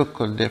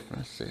political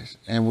differences,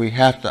 and we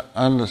have to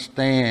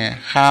understand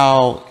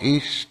how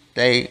each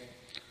state,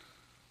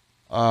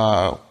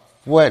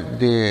 what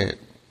did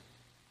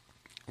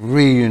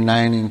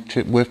reuniting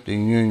with the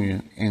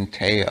Union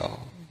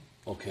entail?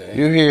 Okay.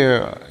 You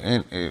hear,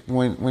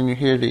 when you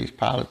hear these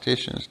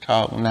politicians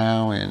talk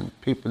now and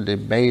people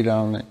debate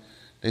on it,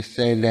 they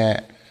say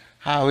that,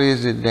 how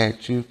is it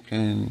that you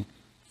can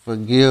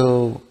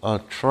forgive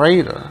a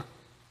traitor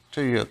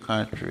to your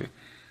country?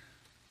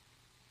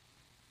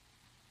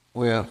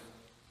 Well,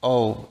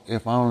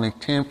 if only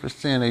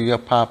 10% of your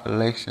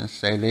population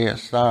say they're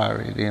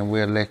sorry, then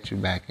we'll let you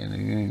back in the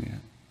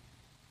Union.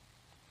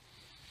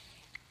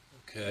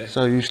 Okay.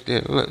 So you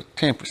still, look,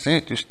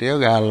 10%, you still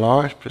got a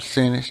large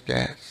percentage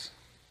that's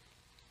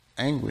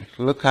angry.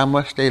 Look how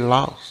much they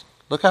lost.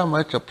 Look how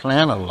much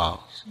Atlanta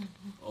lost.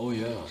 Oh,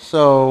 yeah.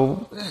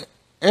 So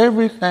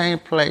everything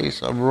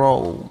plays a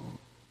role.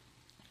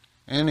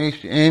 In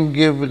any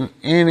given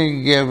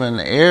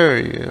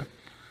area,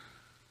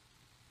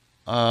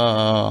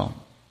 I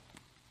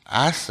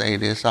say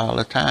this all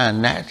the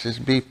time, Natchez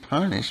be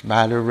punished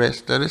by the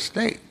rest of the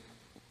state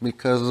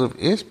because of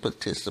its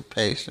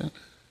participation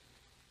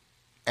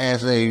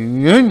as a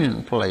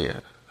Union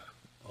player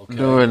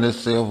during the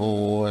Civil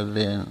War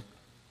than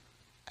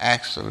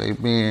actually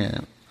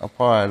being a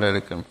part of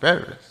the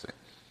Confederacy.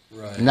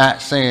 Right.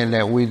 Not saying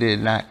that we did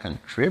not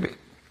contribute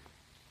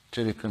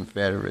to the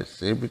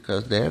Confederacy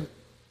because there are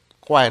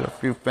quite a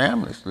few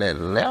families that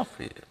left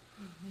here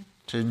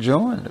to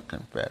join the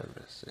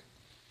Confederacy.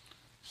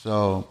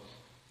 So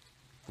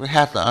we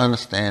have to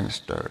understand the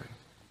story,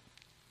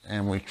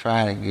 and we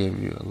try to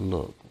give you a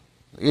look.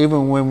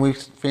 Even when we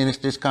finish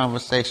this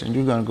conversation,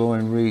 you're going to go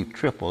and read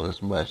triple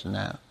as much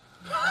now.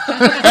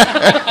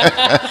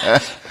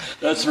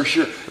 That's for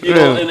sure. You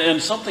know,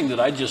 and something that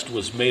I just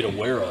was made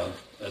aware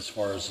of as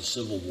far as the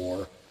Civil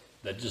War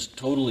that just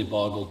totally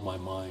boggled my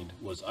mind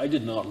was I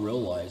did not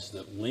realize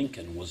that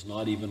Lincoln was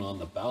not even on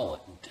the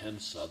ballot in 10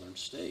 southern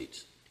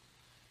states.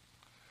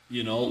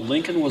 You know,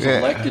 Lincoln was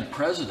elected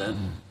president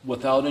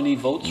without any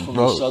votes from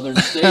the southern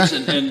states.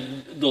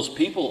 And those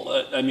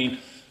people, I mean,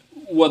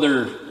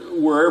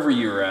 wherever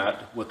you're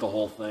at with the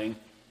whole thing,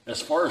 as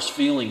far as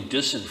feeling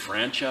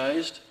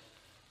disenfranchised,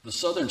 the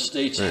southern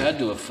states had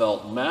to have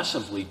felt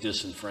massively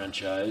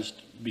disenfranchised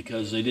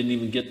because they didn't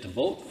even get to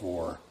vote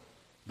for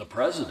the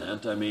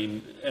president. I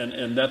mean,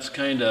 and that's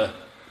kind of...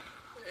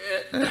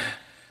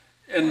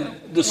 And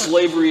the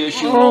slavery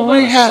issue. Well,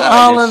 we had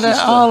all of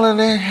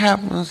that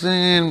happens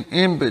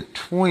in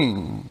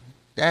between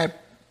that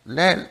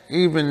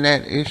even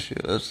that issue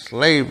of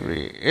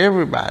slavery.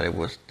 Everybody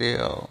was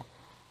still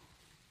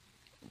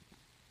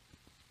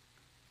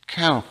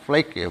kind of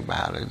flaky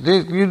about it.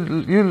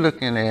 You're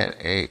looking at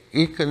a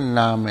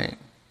economic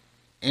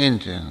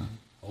engine.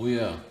 Oh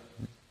yeah.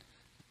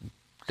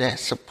 That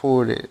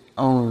supported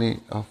only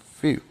a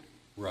few.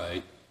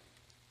 Right.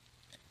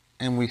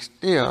 And we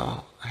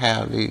still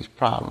have these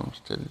problems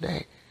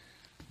today.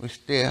 We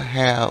still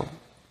have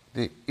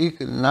the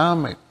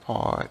economic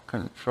part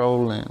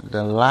controlling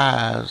the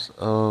lives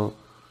of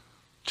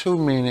too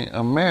many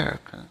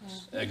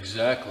Americans.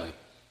 Exactly.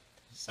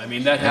 I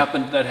mean, that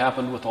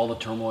happened with all the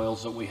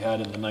turmoils that we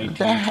had in the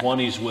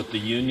 1920s with the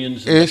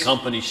unions and the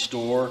company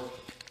store.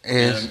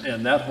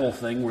 And that whole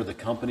thing where the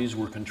companies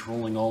were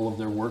controlling all of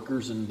their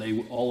workers and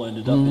they all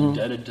ended up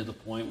indebted to the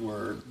point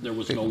where there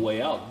was no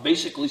way out.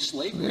 Basically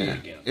slavery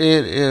again.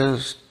 It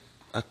is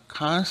a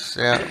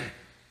concept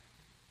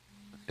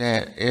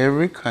that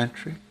every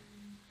country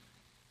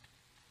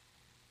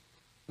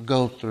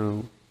go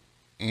through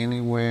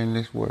anywhere in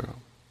this world.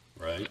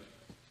 Right.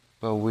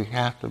 But we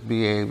have to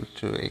be able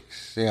to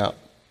accept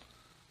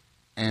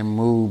and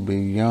move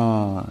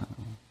beyond,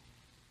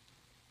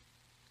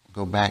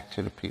 go back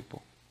to the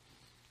people.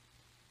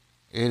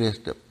 It is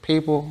the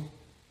people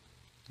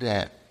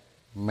that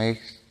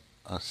makes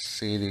a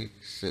city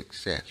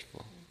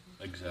successful.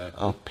 Exactly.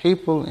 A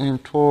people in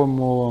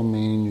turmoil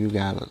mean you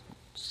got a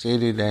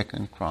city that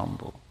can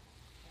crumble.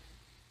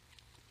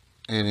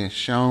 It is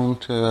shown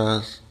to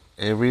us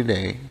every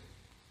day.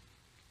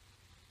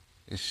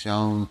 It's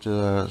shown to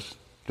us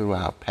through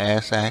our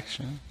past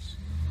actions,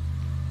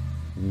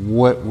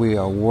 what we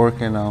are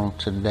working on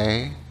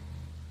today,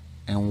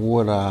 and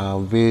what are our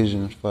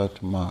visions for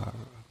tomorrow.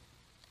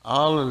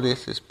 All of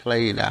this is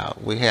played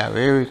out. We have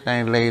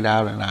everything laid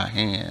out in our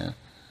hands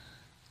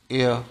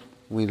if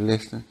we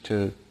listen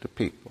to the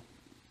people.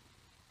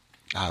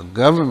 Our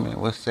government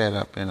was set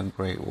up in a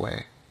great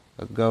way,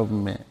 a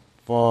government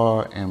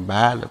for and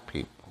by the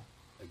people.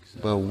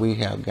 Exactly. But we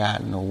have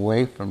gotten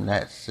away from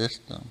that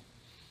system,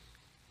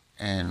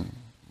 and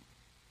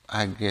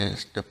I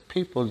guess the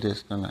people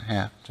just going to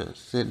have to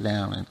sit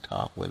down and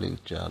talk with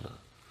each other,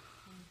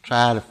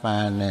 try to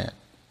find that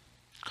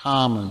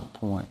common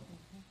point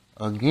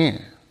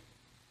again,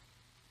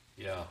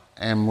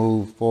 and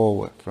move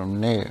forward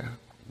from there,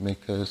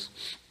 because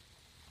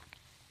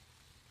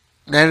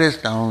that is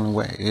the only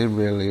way. It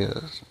really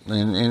is.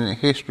 And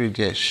history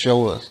just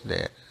shows us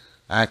that.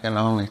 I can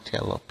only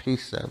tell a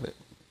piece of it.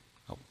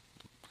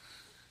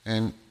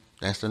 And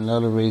that's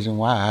another reason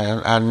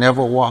why I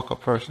never walk a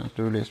person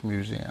through this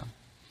museum.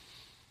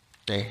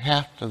 They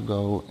have to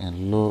go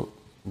and look,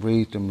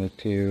 read the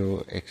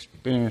material,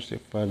 experience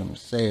it for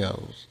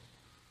themselves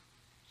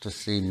to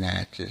see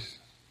Natchez,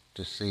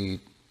 to see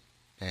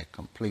that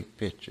complete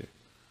picture.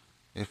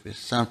 If it's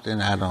something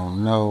I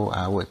don't know,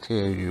 I would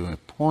tell you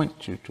and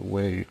point you to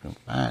where you can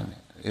find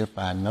it, if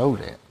I know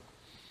that.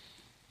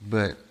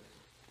 But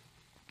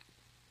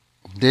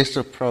this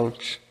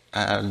approach,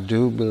 I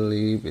do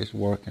believe, is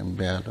working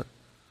better.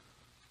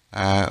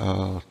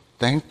 I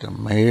think the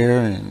mayor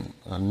and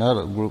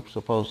another group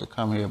supposed to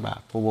come here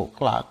about 4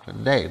 o'clock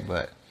today,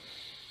 but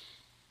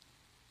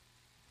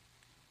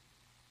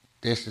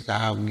this is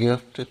our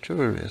gift to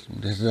tourism.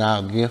 This is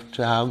our gift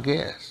to our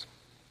guests.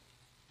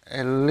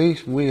 At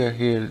least we are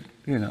here,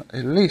 you know,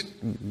 at least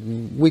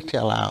we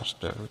tell our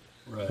story.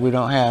 Right. We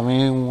don't have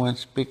anyone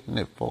speaking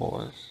it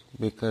for us,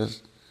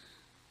 because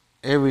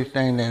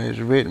everything that is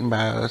written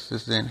by us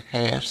is in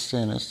half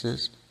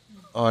sentences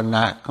or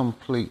not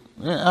complete.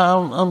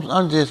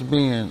 I'm just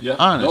being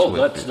honest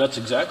with you. That's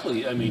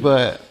exactly, I mean,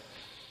 but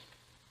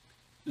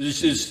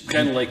this is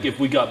kind of like if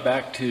we got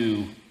back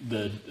to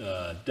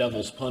the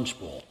Devil's Punch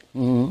Bowl.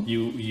 Mm-hmm.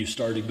 You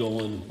started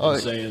going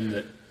and saying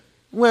that.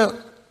 Well,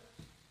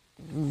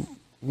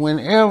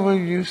 whenever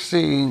you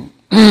see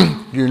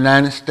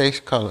United States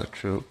color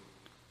troop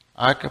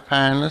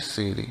occupying a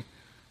city,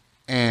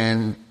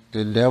 and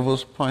the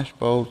Devil's Punch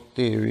Bowl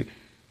theory,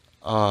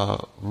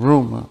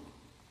 rumor,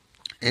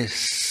 is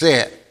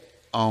set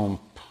on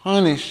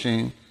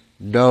punishing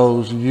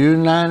those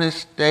United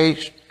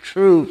States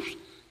troops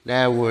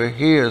that were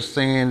here,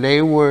 saying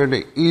they were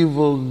the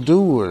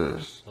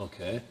evildoers.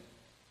 Okay.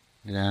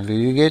 Now, do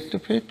you get the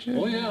picture?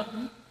 Oh yeah.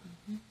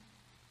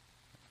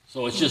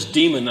 So it's just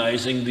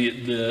demonizing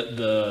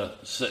the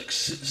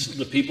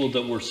people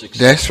that were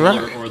successful. That's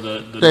right. Or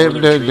the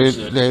northern troops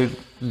they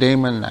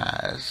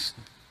demonize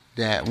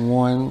that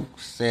one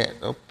set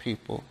of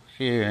people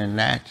here in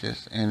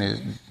Natchez, and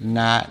it's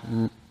not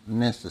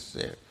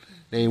necessary.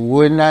 They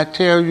would not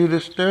tell you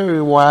the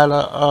story why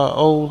the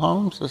old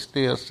homes are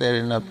still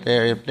setting up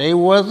there. If they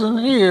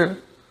wasn't here,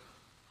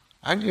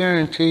 I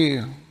guarantee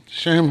you,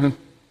 Sherman,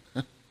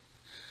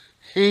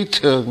 he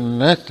took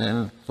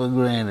nothing for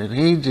granted.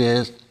 He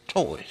just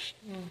torched.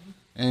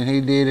 And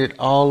he did it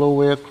all the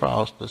way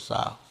across the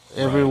South,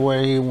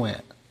 everywhere he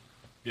went.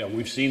 Yeah,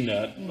 we've seen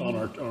that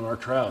on our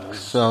travels.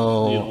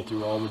 So,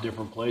 through all the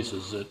different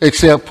places.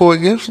 Except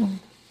Port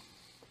Gibson.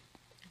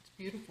 It's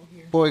beautiful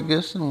here. Port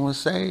Gibson was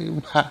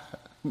saved by,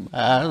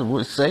 I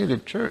would say, the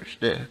church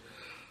there.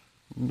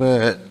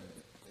 But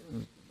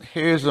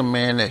here's a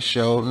man that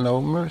showed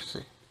no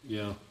mercy.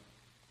 Yeah.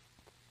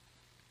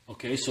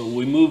 Okay, so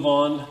we move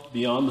on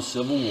beyond the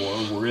Civil War.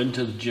 We're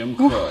into the Jim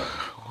Crow.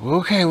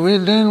 Okay,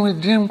 we're done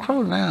with Jim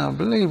Crow now, I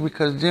believe,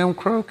 because Jim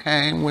Crow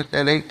came with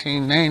that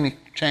 1890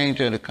 change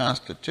of the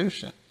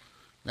Constitution.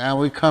 Now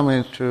we come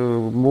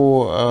into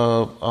more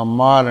of a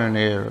modern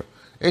era.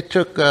 It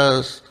took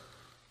us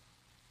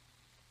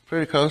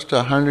pretty close to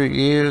 100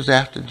 years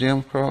after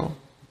Jim Crow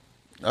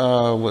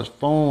was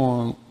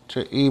formed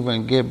to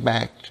even get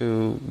back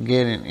to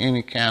getting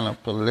any kind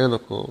of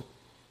political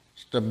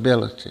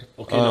stability.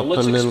 Okay, now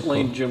let's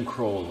explain Jim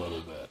Crow a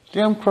little bit.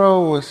 Jim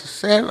Crow was a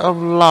set of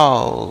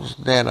laws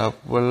that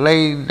were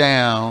laid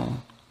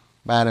down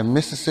by the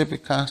Mississippi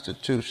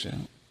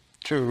Constitution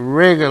to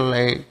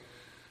regulate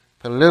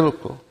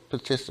political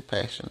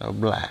participation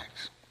of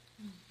blacks.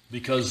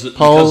 Because the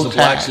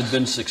blacks had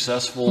been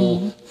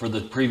successful for the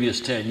previous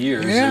 10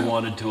 years, they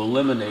wanted to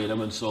eliminate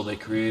them, and so they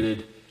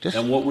created...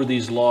 and what were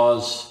these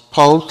laws?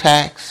 Poll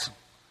tax.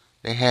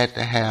 They had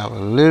to have a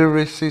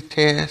literacy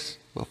test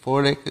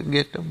before they could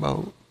get the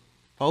vote.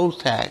 Poll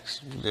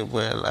tax.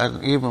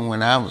 Well, even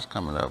when I was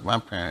coming up, my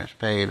parents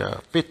paid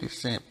a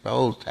 50-cent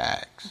poll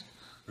tax.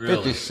 Really?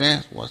 50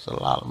 cents was a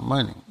lot of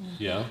money.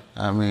 Yeah.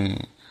 I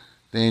mean,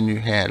 then you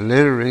had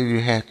literacy.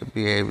 You had to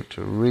be able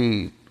to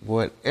read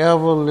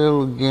whatever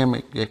little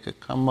gimmick they could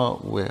come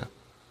up with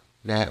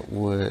that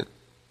would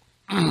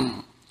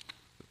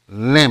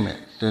limit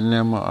the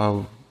number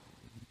of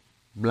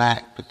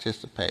black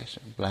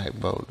participation, black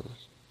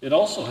voters. It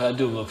also had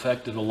to have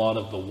affected a lot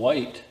of the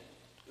white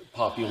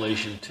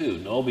population too,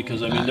 no?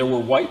 Because, I mean, there were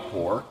white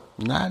poor.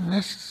 Not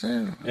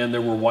necessarily. And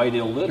there were white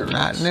illiterates.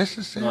 Not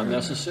necessarily. Not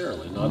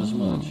necessarily, not as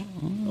much.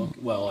 Okay.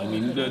 Well, I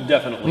mean,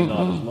 definitely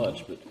not as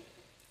much, but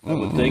I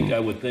would think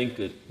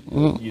that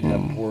you'd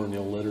have poor and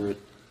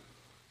illiterate.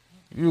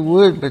 You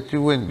would, but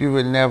you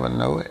would never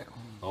know it.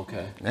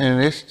 Okay.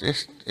 And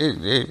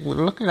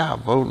look at our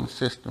voting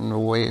system, the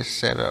way it's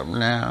set up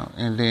now,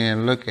 and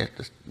then look at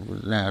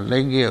now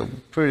they give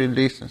pretty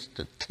decent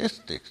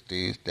statistics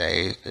these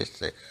days. They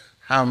say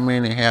how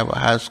many have a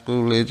high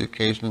school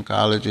education,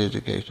 college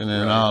education,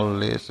 and all of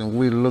this, and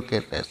we look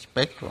at that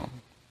spectrum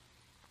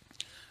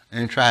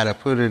and try to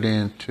put it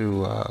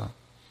into a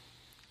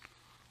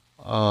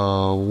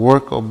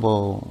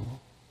workable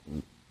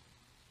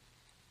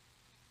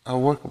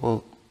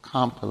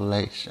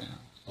compilation.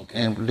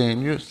 Okay. And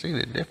then you'll see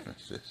the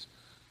differences.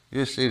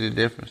 You'll see the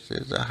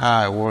differences of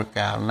how it work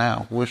out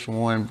now. Which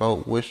one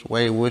vote which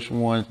way, which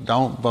ones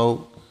don't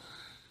vote.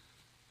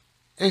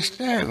 It's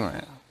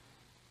staggering.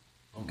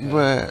 Okay.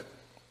 But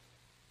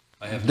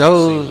I have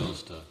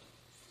those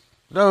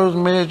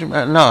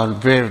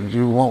measurements,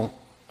 you won't.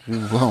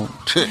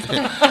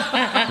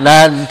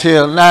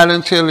 not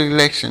until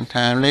election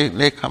time.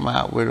 They come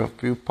out with a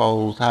few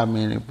polls, how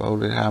many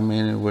voted, how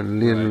many were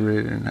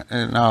literate,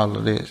 and all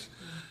of this.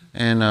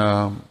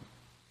 And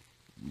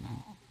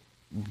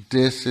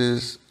this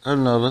is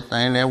another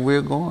thing that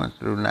we're going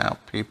through now.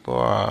 People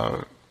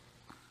are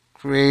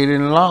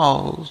creating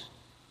laws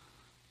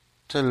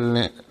to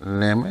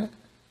limit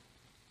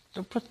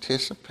the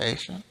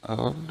participation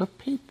of the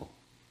people,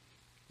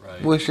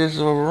 which is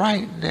a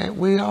right that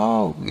we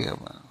all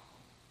given.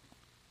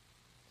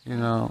 You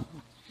know,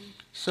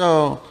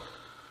 so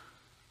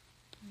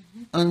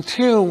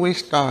until we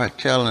start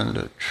telling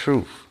the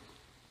truth,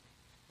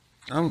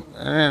 I'm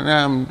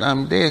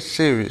dead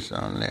serious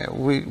on that.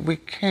 We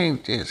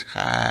can't just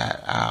hide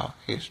our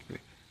history.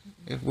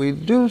 If we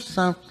do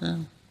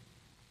something,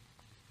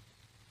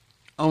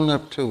 own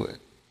up to it.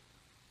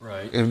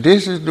 Right. If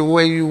this is the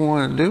way you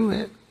want to do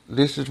it,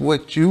 this is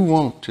what you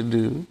want to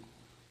do,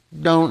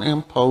 don't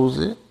impose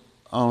it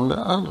on the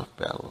other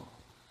fellow.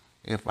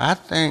 If I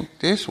think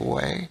this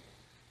way,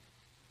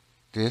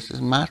 this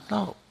is my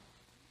thought.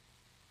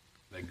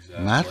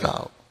 Exactly. My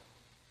thought.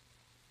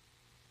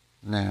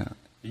 Now,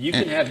 You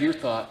can have your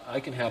thought. I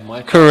can have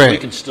my thought. Correct. We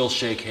can still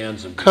shake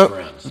hands and be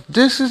friends.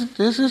 This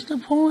is the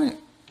point.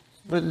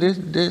 But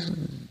this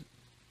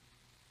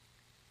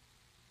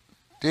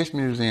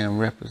museum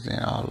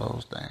represents all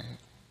those things.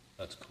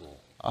 That's cool.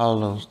 All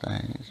those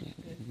things.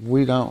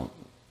 We don't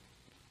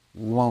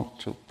want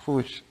to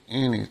push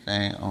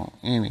anything on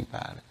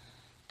anybody.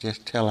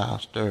 Just tell our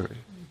story.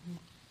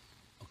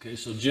 Okay,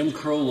 so Jim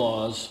Crow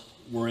laws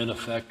were in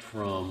effect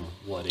from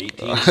what,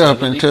 1870?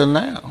 Up until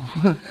now.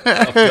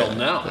 Up till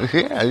now.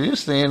 Yeah, you're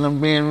seeing them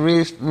being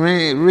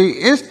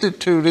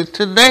reinstituted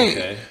today.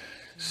 Okay.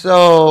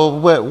 So,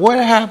 but what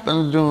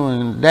happened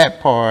during that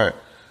part?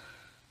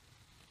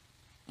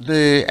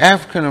 The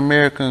African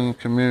American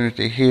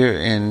community here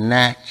in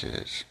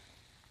Natchez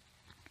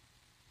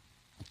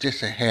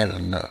just had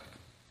enough.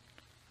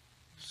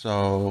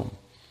 So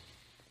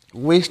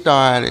we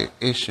started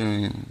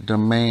issuing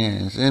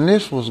demands, and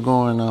this was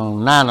going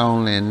on not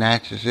only in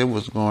Natchez, it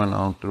was going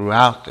on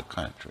throughout the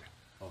country.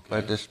 Okay.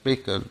 But to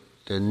speak of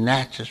the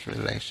Natchez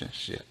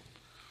relationship,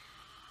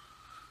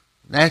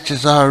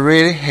 Natchez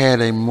already had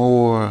a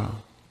more,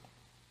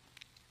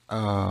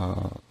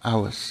 I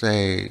would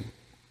say,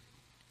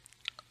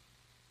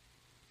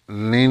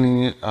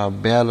 lenient or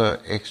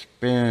better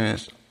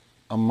experience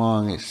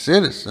among its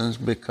citizens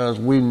because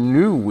we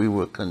knew we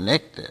were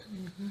connected.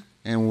 Mm-hmm.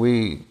 And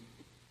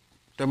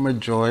the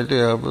majority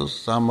of us,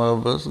 some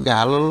of us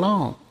got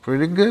along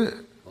pretty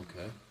good.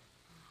 Okay.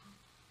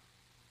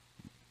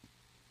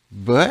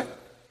 But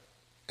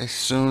as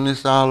soon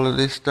as all of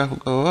this stuff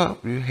go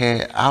up, you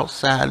had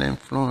outside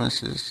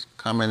influences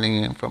coming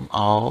in from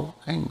all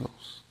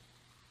angles.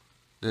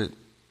 The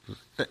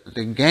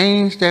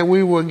gains that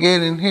we were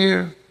getting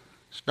here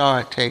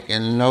started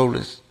taking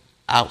notice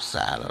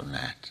outside of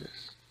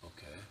Natchez.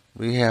 Okay.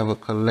 We have a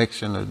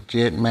collection of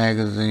Jet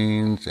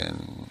magazines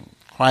and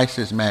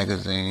Crisis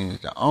magazines,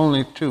 the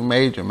only two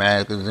major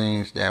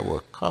magazines that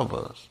were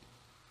covers.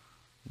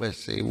 But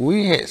see,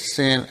 we had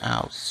sent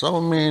out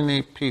so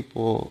many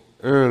people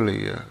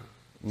earlier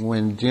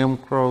when Jim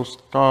Crow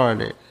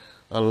started.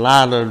 A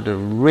lot of the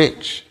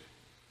rich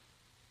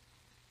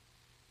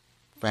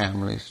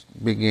families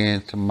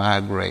began to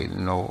migrate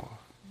north.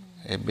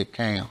 It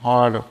became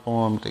harder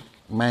for them to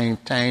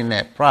maintain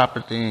that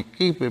property and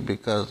keep it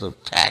because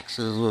of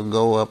taxes would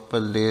go up for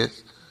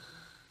this.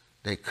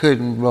 They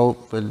couldn't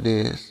vote for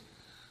this.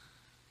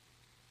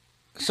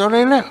 So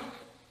they left.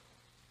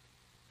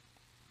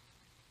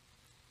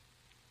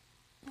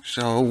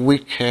 So we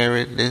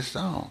carried this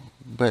on.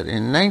 But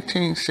in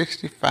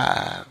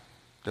 1965,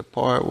 the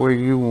part where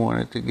you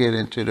wanted to get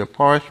into the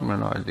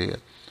Parchman ordeal,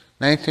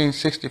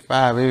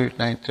 1965,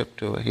 everything took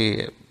to a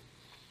head.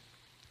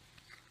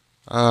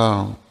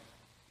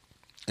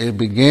 It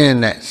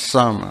began that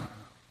summer.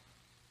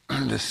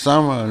 The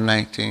summer of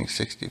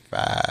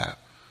 1965,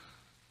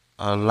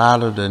 a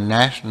lot of the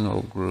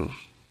national groups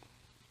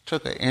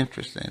took an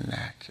interest in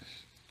Natchez.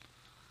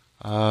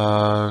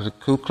 The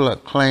Ku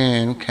Klux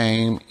Klan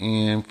came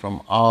in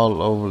from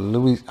all over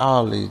Louisiana,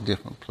 all these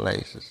different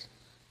places.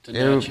 To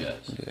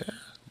Natchez? Yeah.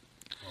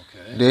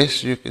 Okay.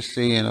 This you can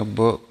see in a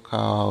book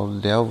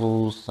called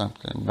Devils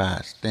Something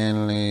by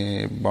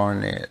Stanley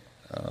Barnett,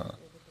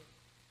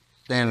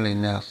 Stanley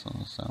Nelson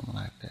or something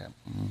like that.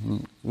 Mm-hmm.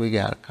 We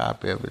got a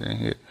copy of it in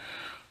here.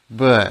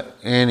 But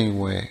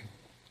anyway,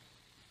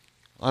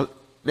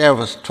 there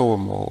was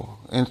turmoil,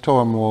 and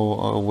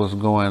turmoil was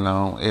going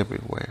on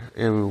everywhere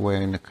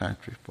in the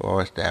country, as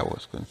far as that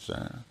was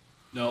concerned.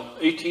 Now,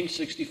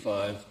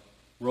 1865,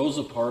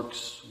 Rosa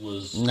Parks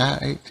was...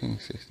 Not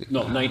 1865. No,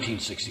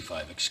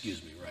 1965,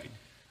 excuse me, right.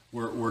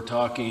 We're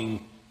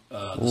talking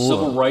the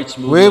Civil Rights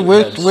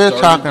Movement we're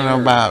talking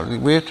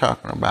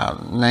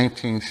about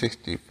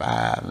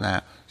 1965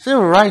 now.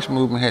 Civil Rights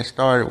Movement had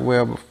started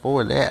well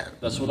before that.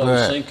 That's what I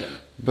was thinking.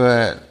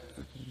 But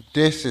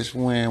this is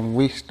when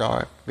we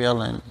start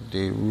feeling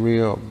the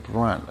real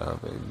brunt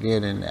of it,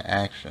 getting the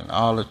action,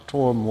 all the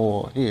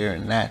turmoil here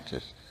in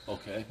Natchez.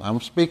 Okay. I'm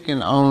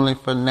speaking only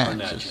for Natchez.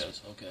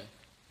 Natchez, okay.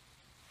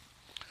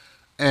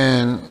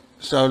 And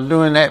so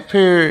during that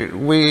period,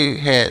 we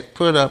had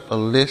put up a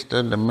list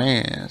of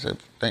demands. I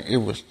think it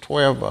was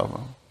 12 of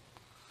them.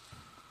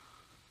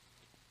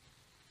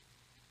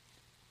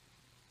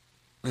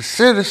 The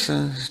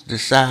citizens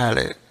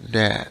decided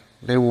that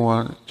they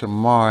wanted to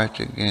march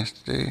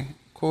against the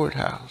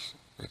courthouse.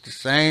 At the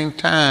same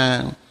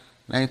time,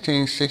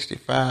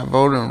 1965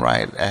 Voting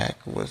Rights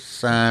Act was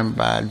signed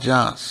by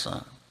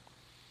Johnson.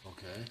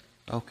 Okay.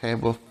 Okay,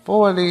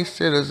 before these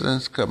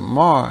citizens could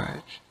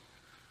march,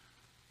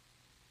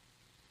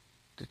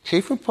 the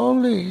chief of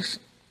police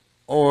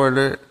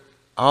ordered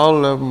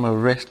all of them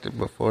arrested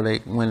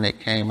when they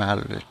came out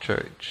of the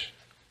church.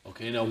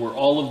 Okay, now were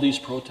all of these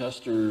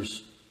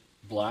protesters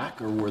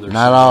black, or were there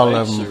Not some all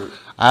whites, of them. or...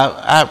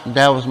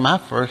 That was my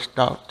first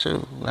thought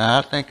too.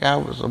 I think I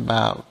was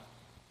about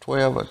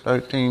 12 or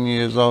 13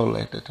 years old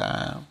at the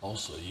time.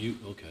 Also,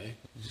 okay.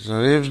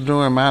 So it was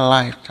during my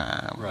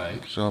lifetime.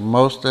 Right. So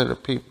most of the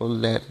people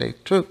that they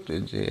took to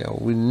jail,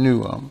 we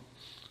knew them.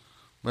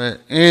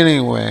 But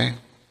anyway,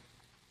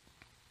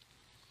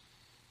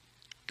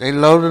 They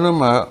loaded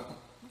them up.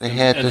 They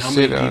had and to how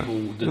sit many on.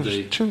 people did It was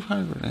they?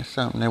 200 and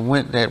something.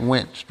 That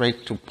went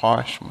straight to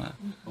Parchman.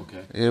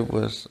 Okay. It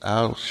was.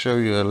 I'll show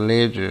you a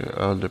ledger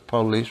of the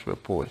police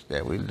reports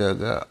that we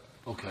dug up.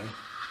 Okay.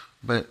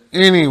 But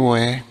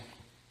anyway,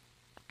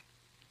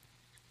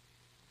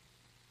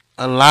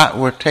 a lot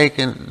were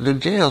taken. The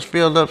jails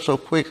filled up so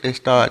quick they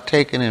started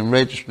taking and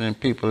registering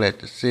people at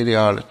the city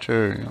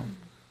auditorium.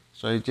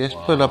 So they just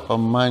put up a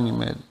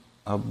monument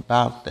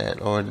about that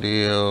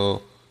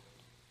ordeal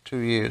 2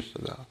 years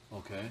ago.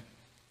 Okay.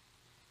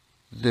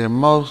 The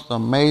most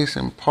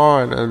amazing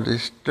part of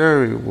this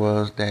story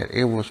was that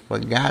it was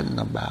forgotten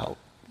about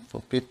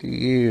for 50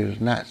 years,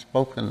 not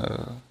spoken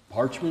of.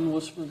 Parchman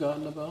was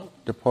forgotten about?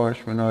 The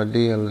Parchman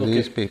ordeal of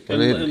these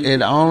people. And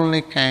It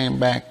only came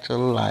back to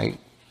light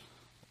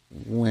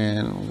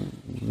when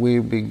we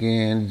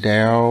began.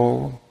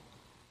 Daryl,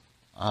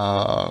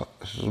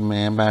 this is a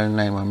man by the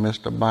name of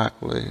Mr.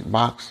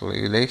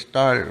 Boxley, they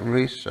started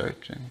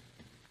researching,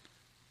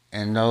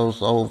 and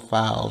those old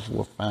files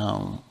were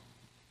found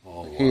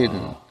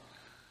hidden.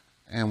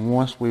 And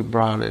once we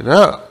brought it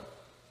up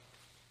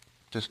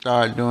to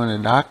start doing the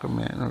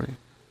documentary,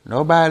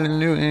 nobody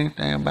knew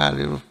anything about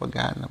it. It was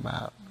forgotten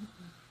about.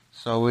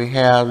 So we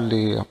have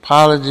the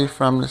apology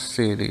from the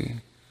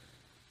city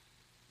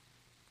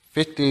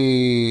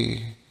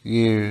 50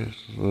 years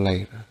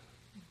later.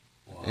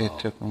 It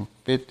took them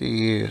 50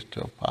 years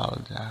to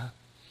apologize.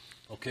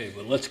 Okay,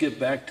 but let's get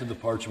back to the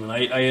Parchman.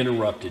 I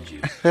interrupted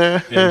you,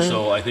 and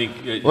so I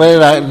think.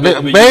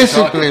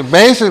 Basically,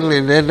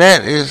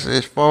 that is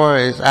as far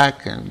as I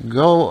can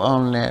go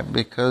on that,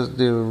 because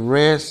the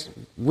rest,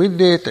 we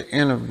did the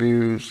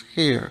interviews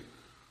here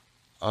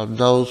of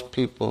those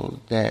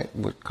people that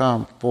would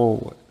come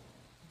forward,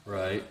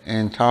 right,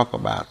 and talk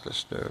about the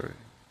story.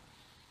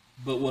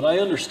 But what I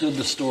understood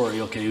the story,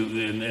 okay,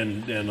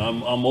 and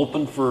I'm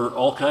open for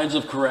all kinds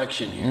of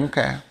correction here.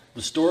 Okay.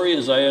 The story,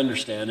 as I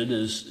understand it,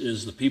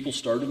 is the people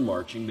started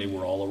marching. They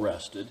were all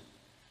arrested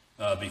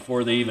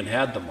before they even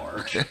had the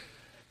march,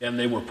 and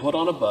they were put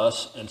on a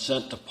bus and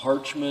sent to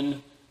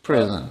Parchman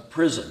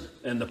prison.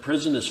 And the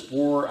prison is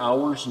 4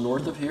 hours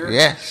north of here?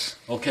 Yes.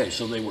 Okay,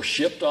 so they were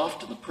shipped off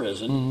to the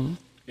prison,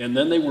 and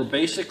then they were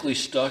basically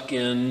stuck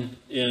in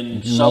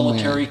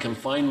solitary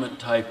confinement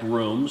type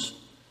rooms,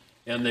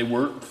 and they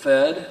weren't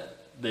fed.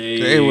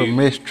 They were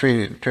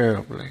mistreated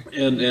terribly.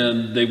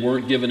 And they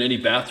weren't given any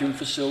bathroom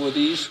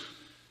facilities.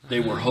 They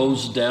were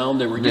hosed down.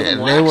 They were given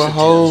laxatives. They were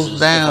hosed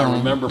down. If I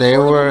remember they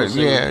were,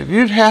 yeah.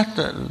 You'd have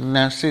to,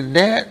 now see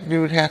that,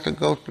 you would have to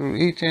go through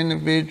each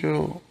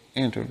individual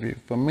interview.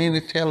 For me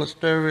to tell a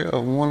story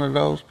of one of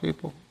those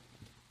people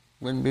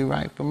wouldn't be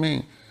right for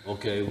me.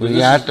 Okay, well,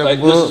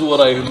 this is what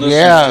I listened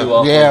to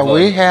off of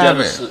we have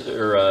Dennis,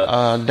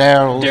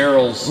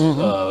 Daryl's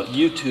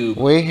YouTube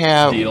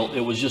deal.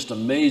 It was just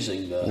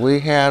amazing. We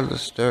have the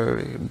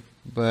story,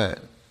 but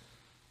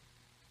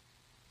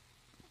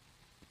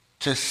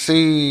to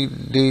see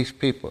these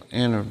people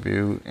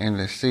interviewed and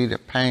to see the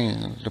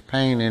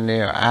pain in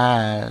their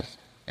eyes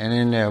and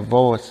in their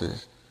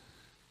voices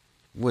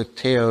would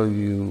tell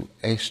you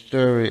a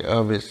story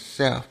of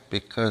itself,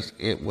 because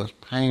it was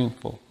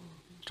painful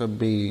to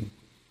be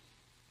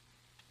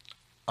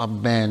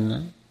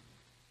abandoned,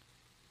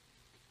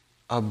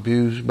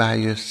 abused by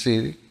your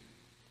city.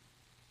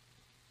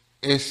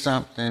 It's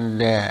something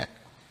that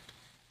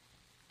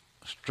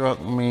struck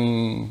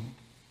me,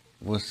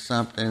 was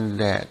something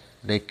that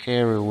they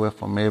carry with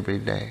them every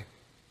day.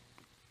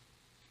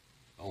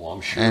 Oh,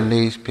 I'm sure. And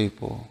these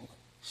people.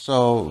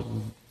 So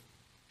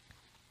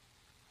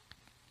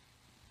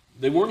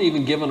they weren't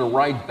even given a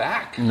ride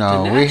back.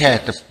 No, they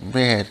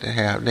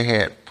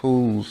had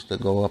pools to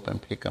go up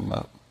and pick them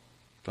up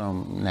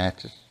from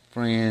Natchez,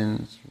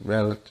 friends,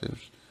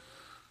 relatives.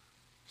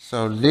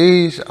 So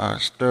these are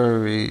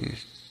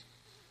stories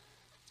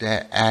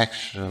that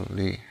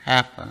actually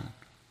happened,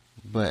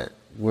 but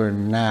were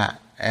not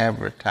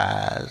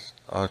advertised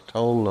or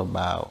told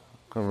about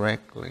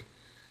correctly.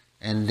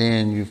 And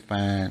then you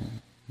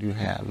find you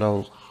have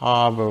those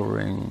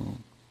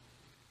harboring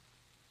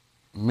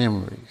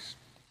memories.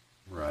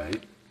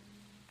 Right.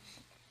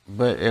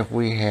 But if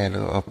we had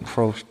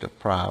approached the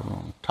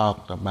problem,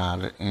 talked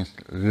about it, and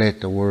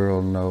let the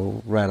world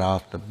know right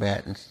off the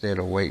bat instead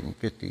of waiting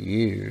 50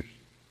 years,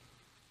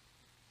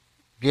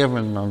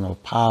 given an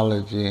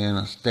apology and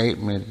a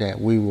statement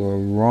that we were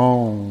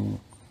wrong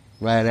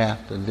right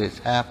after this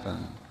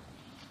happened,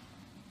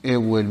 it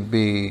would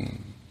be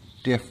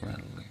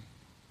differently.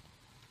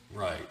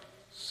 Right.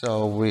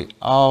 So we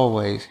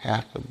always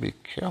have to be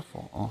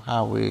careful on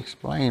how we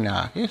explain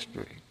our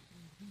history.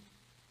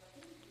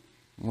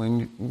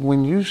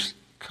 When you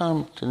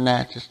come to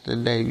Natchez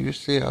today, you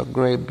see a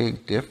great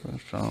big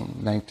difference from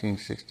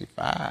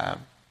 1965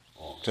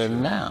 to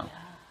now.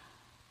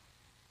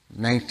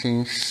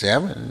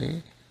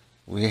 1970,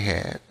 we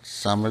had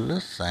some of the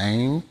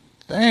same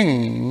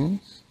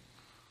things,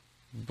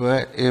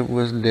 but it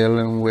was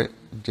dealing with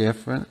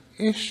different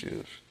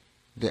issues.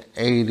 The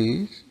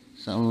 80s,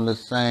 some of the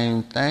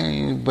same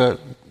things, but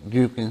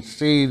you can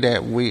see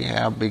that we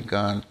have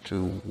begun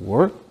to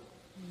work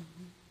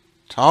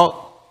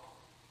taught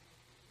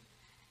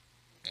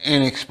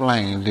and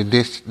explained that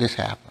this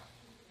happened.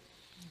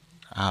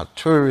 Our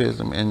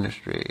tourism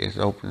industry is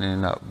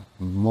opening up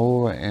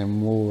more and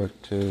more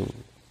to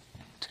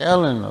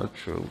telling the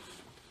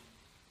truth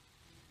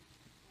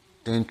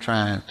than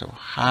trying to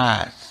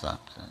hide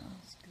something.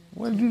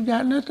 Well, you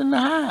got nothing to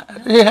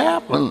hide. It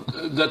happened.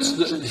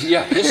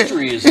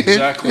 History is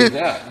exactly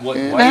that.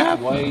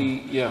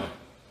 Yeah.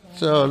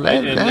 So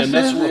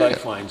that's what I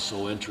find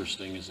so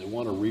interesting is they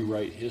want to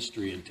rewrite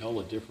history and tell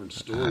a different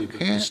story, but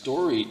the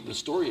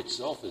story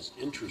itself is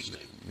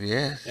interesting.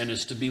 Yes. And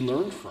it's to be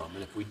learned from.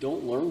 And if we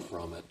don't learn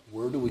from it,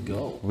 where do we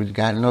go? We've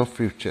got no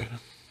future.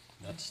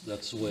 That's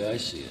the way I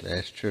see it.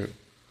 That's true.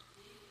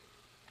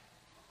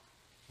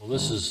 Well,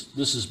 this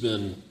has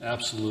been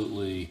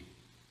absolutely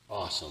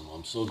awesome.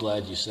 I'm so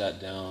glad you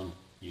sat down.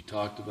 You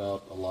talked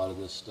about a lot of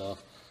this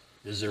stuff.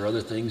 Is there other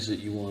things that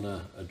you want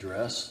to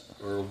address,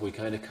 or have we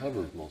kind of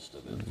covered most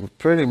of it?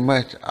 Pretty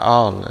much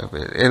all of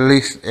it. At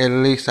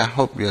least I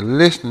hope your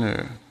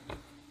listener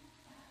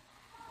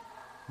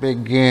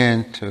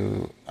begin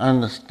to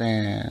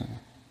understand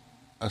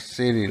a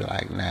city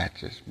like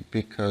Natchez,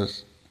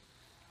 because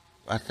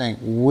I think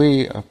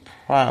we are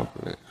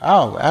probably,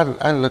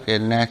 I look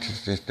at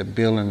Natchez as the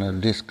building of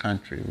this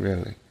country,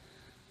 really,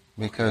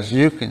 because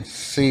you can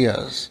see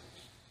us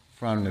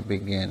from the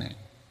beginning.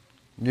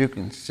 You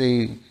can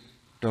see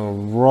the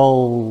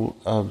role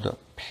of the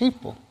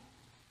people,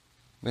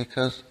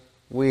 because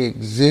we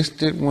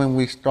existed when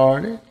we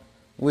started.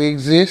 We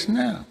exist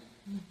now.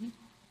 Mm-hmm.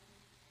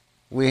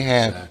 We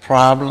have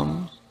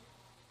problems,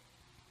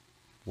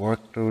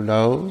 work through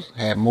those.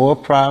 Had more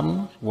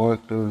problems,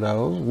 work through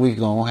those. We're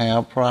going to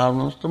have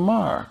problems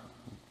tomorrow,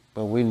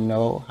 but we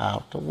know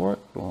how to work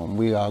through them.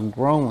 We are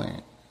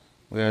growing.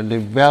 We are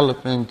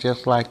developing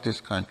just like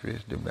this country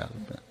is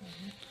developing.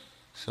 Mm-hmm.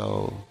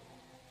 So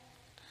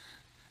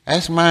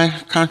that's my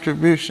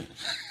contribution.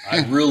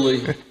 I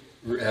really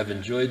have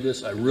enjoyed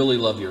this. I really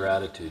love your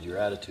attitude. Your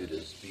attitude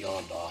is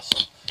beyond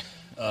awesome.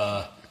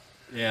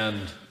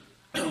 And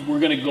we're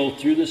going to go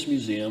through this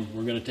museum.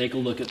 We're going to take a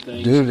look at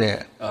things. Do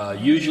that.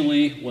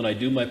 Usually when I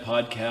do my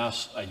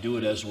podcasts, I do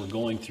it as we're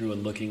going through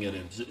and looking at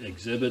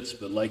exhibits.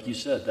 But like you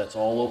said, that's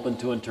all open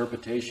to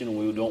interpretation, and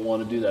we don't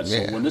want to do that.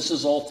 Yeah. So when this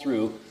is all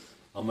through,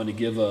 I'm going to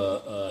give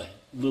a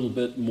little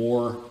bit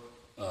more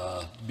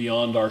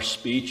beyond our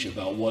speech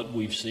about what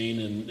we've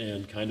seen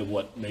and kind of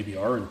what maybe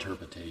our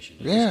interpretation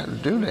is. Yeah,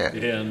 do that.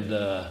 And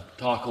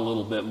talk a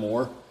little bit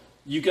more.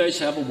 You guys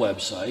have a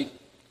website.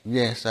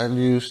 Yes, I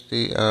use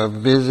the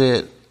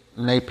visit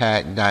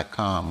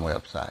napac.com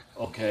website.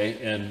 Okay,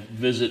 and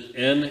visit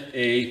napac.com.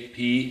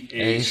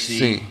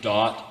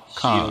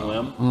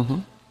 Mm-hmm.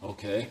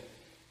 Okay,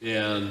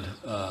 and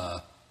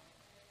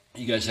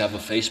you guys have a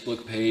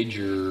Facebook page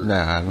or no,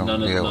 I don't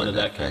none deal of with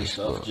that that kind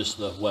Facebook. of stuff, just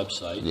the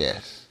website?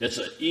 Yes. It's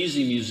an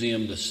easy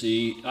museum to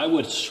see. I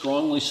would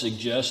strongly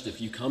suggest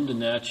if you come to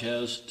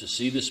Natchez to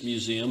see this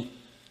museum,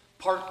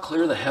 park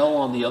clear the hell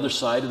on the other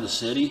side of the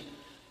city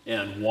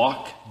and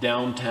walk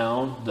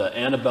downtown. The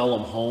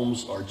antebellum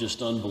homes are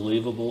just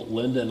unbelievable.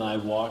 Linda and I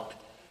walked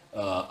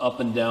up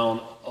and down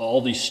all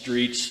these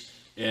streets,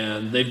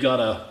 and they've got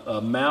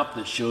a map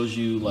that shows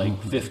you like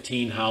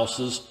 15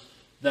 houses.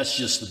 That's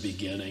just the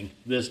beginning.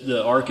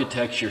 The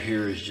architecture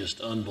here is just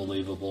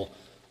unbelievable.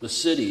 The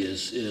city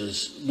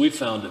is we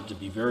found it to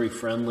be very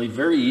friendly,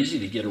 very easy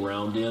to get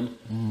around in.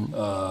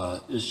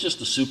 It's just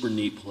a super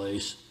neat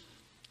place.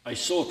 I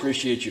so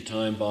appreciate your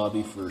time,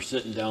 Bobby, for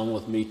sitting down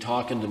with me,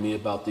 talking to me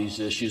about these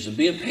issues, and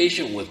being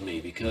patient with me,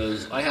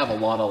 because I have a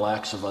lot of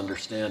lacks of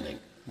understanding.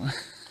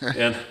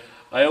 And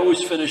I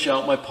always finish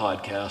out my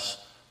podcasts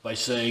by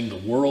saying the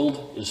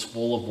world is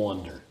full of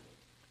wonder.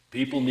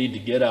 People need to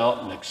get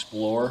out and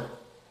explore,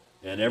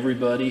 and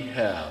everybody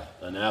have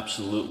an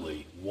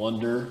absolutely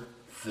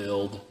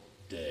wonder-filled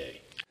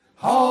day.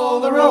 Haul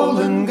the roll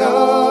and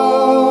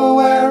go.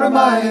 Where am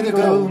I to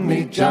go?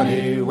 Meet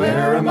Johnny.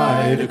 Where am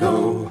I to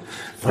go?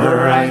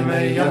 For I'm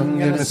a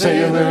young and a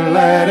sailor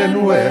lad,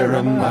 and where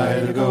am I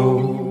to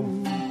go?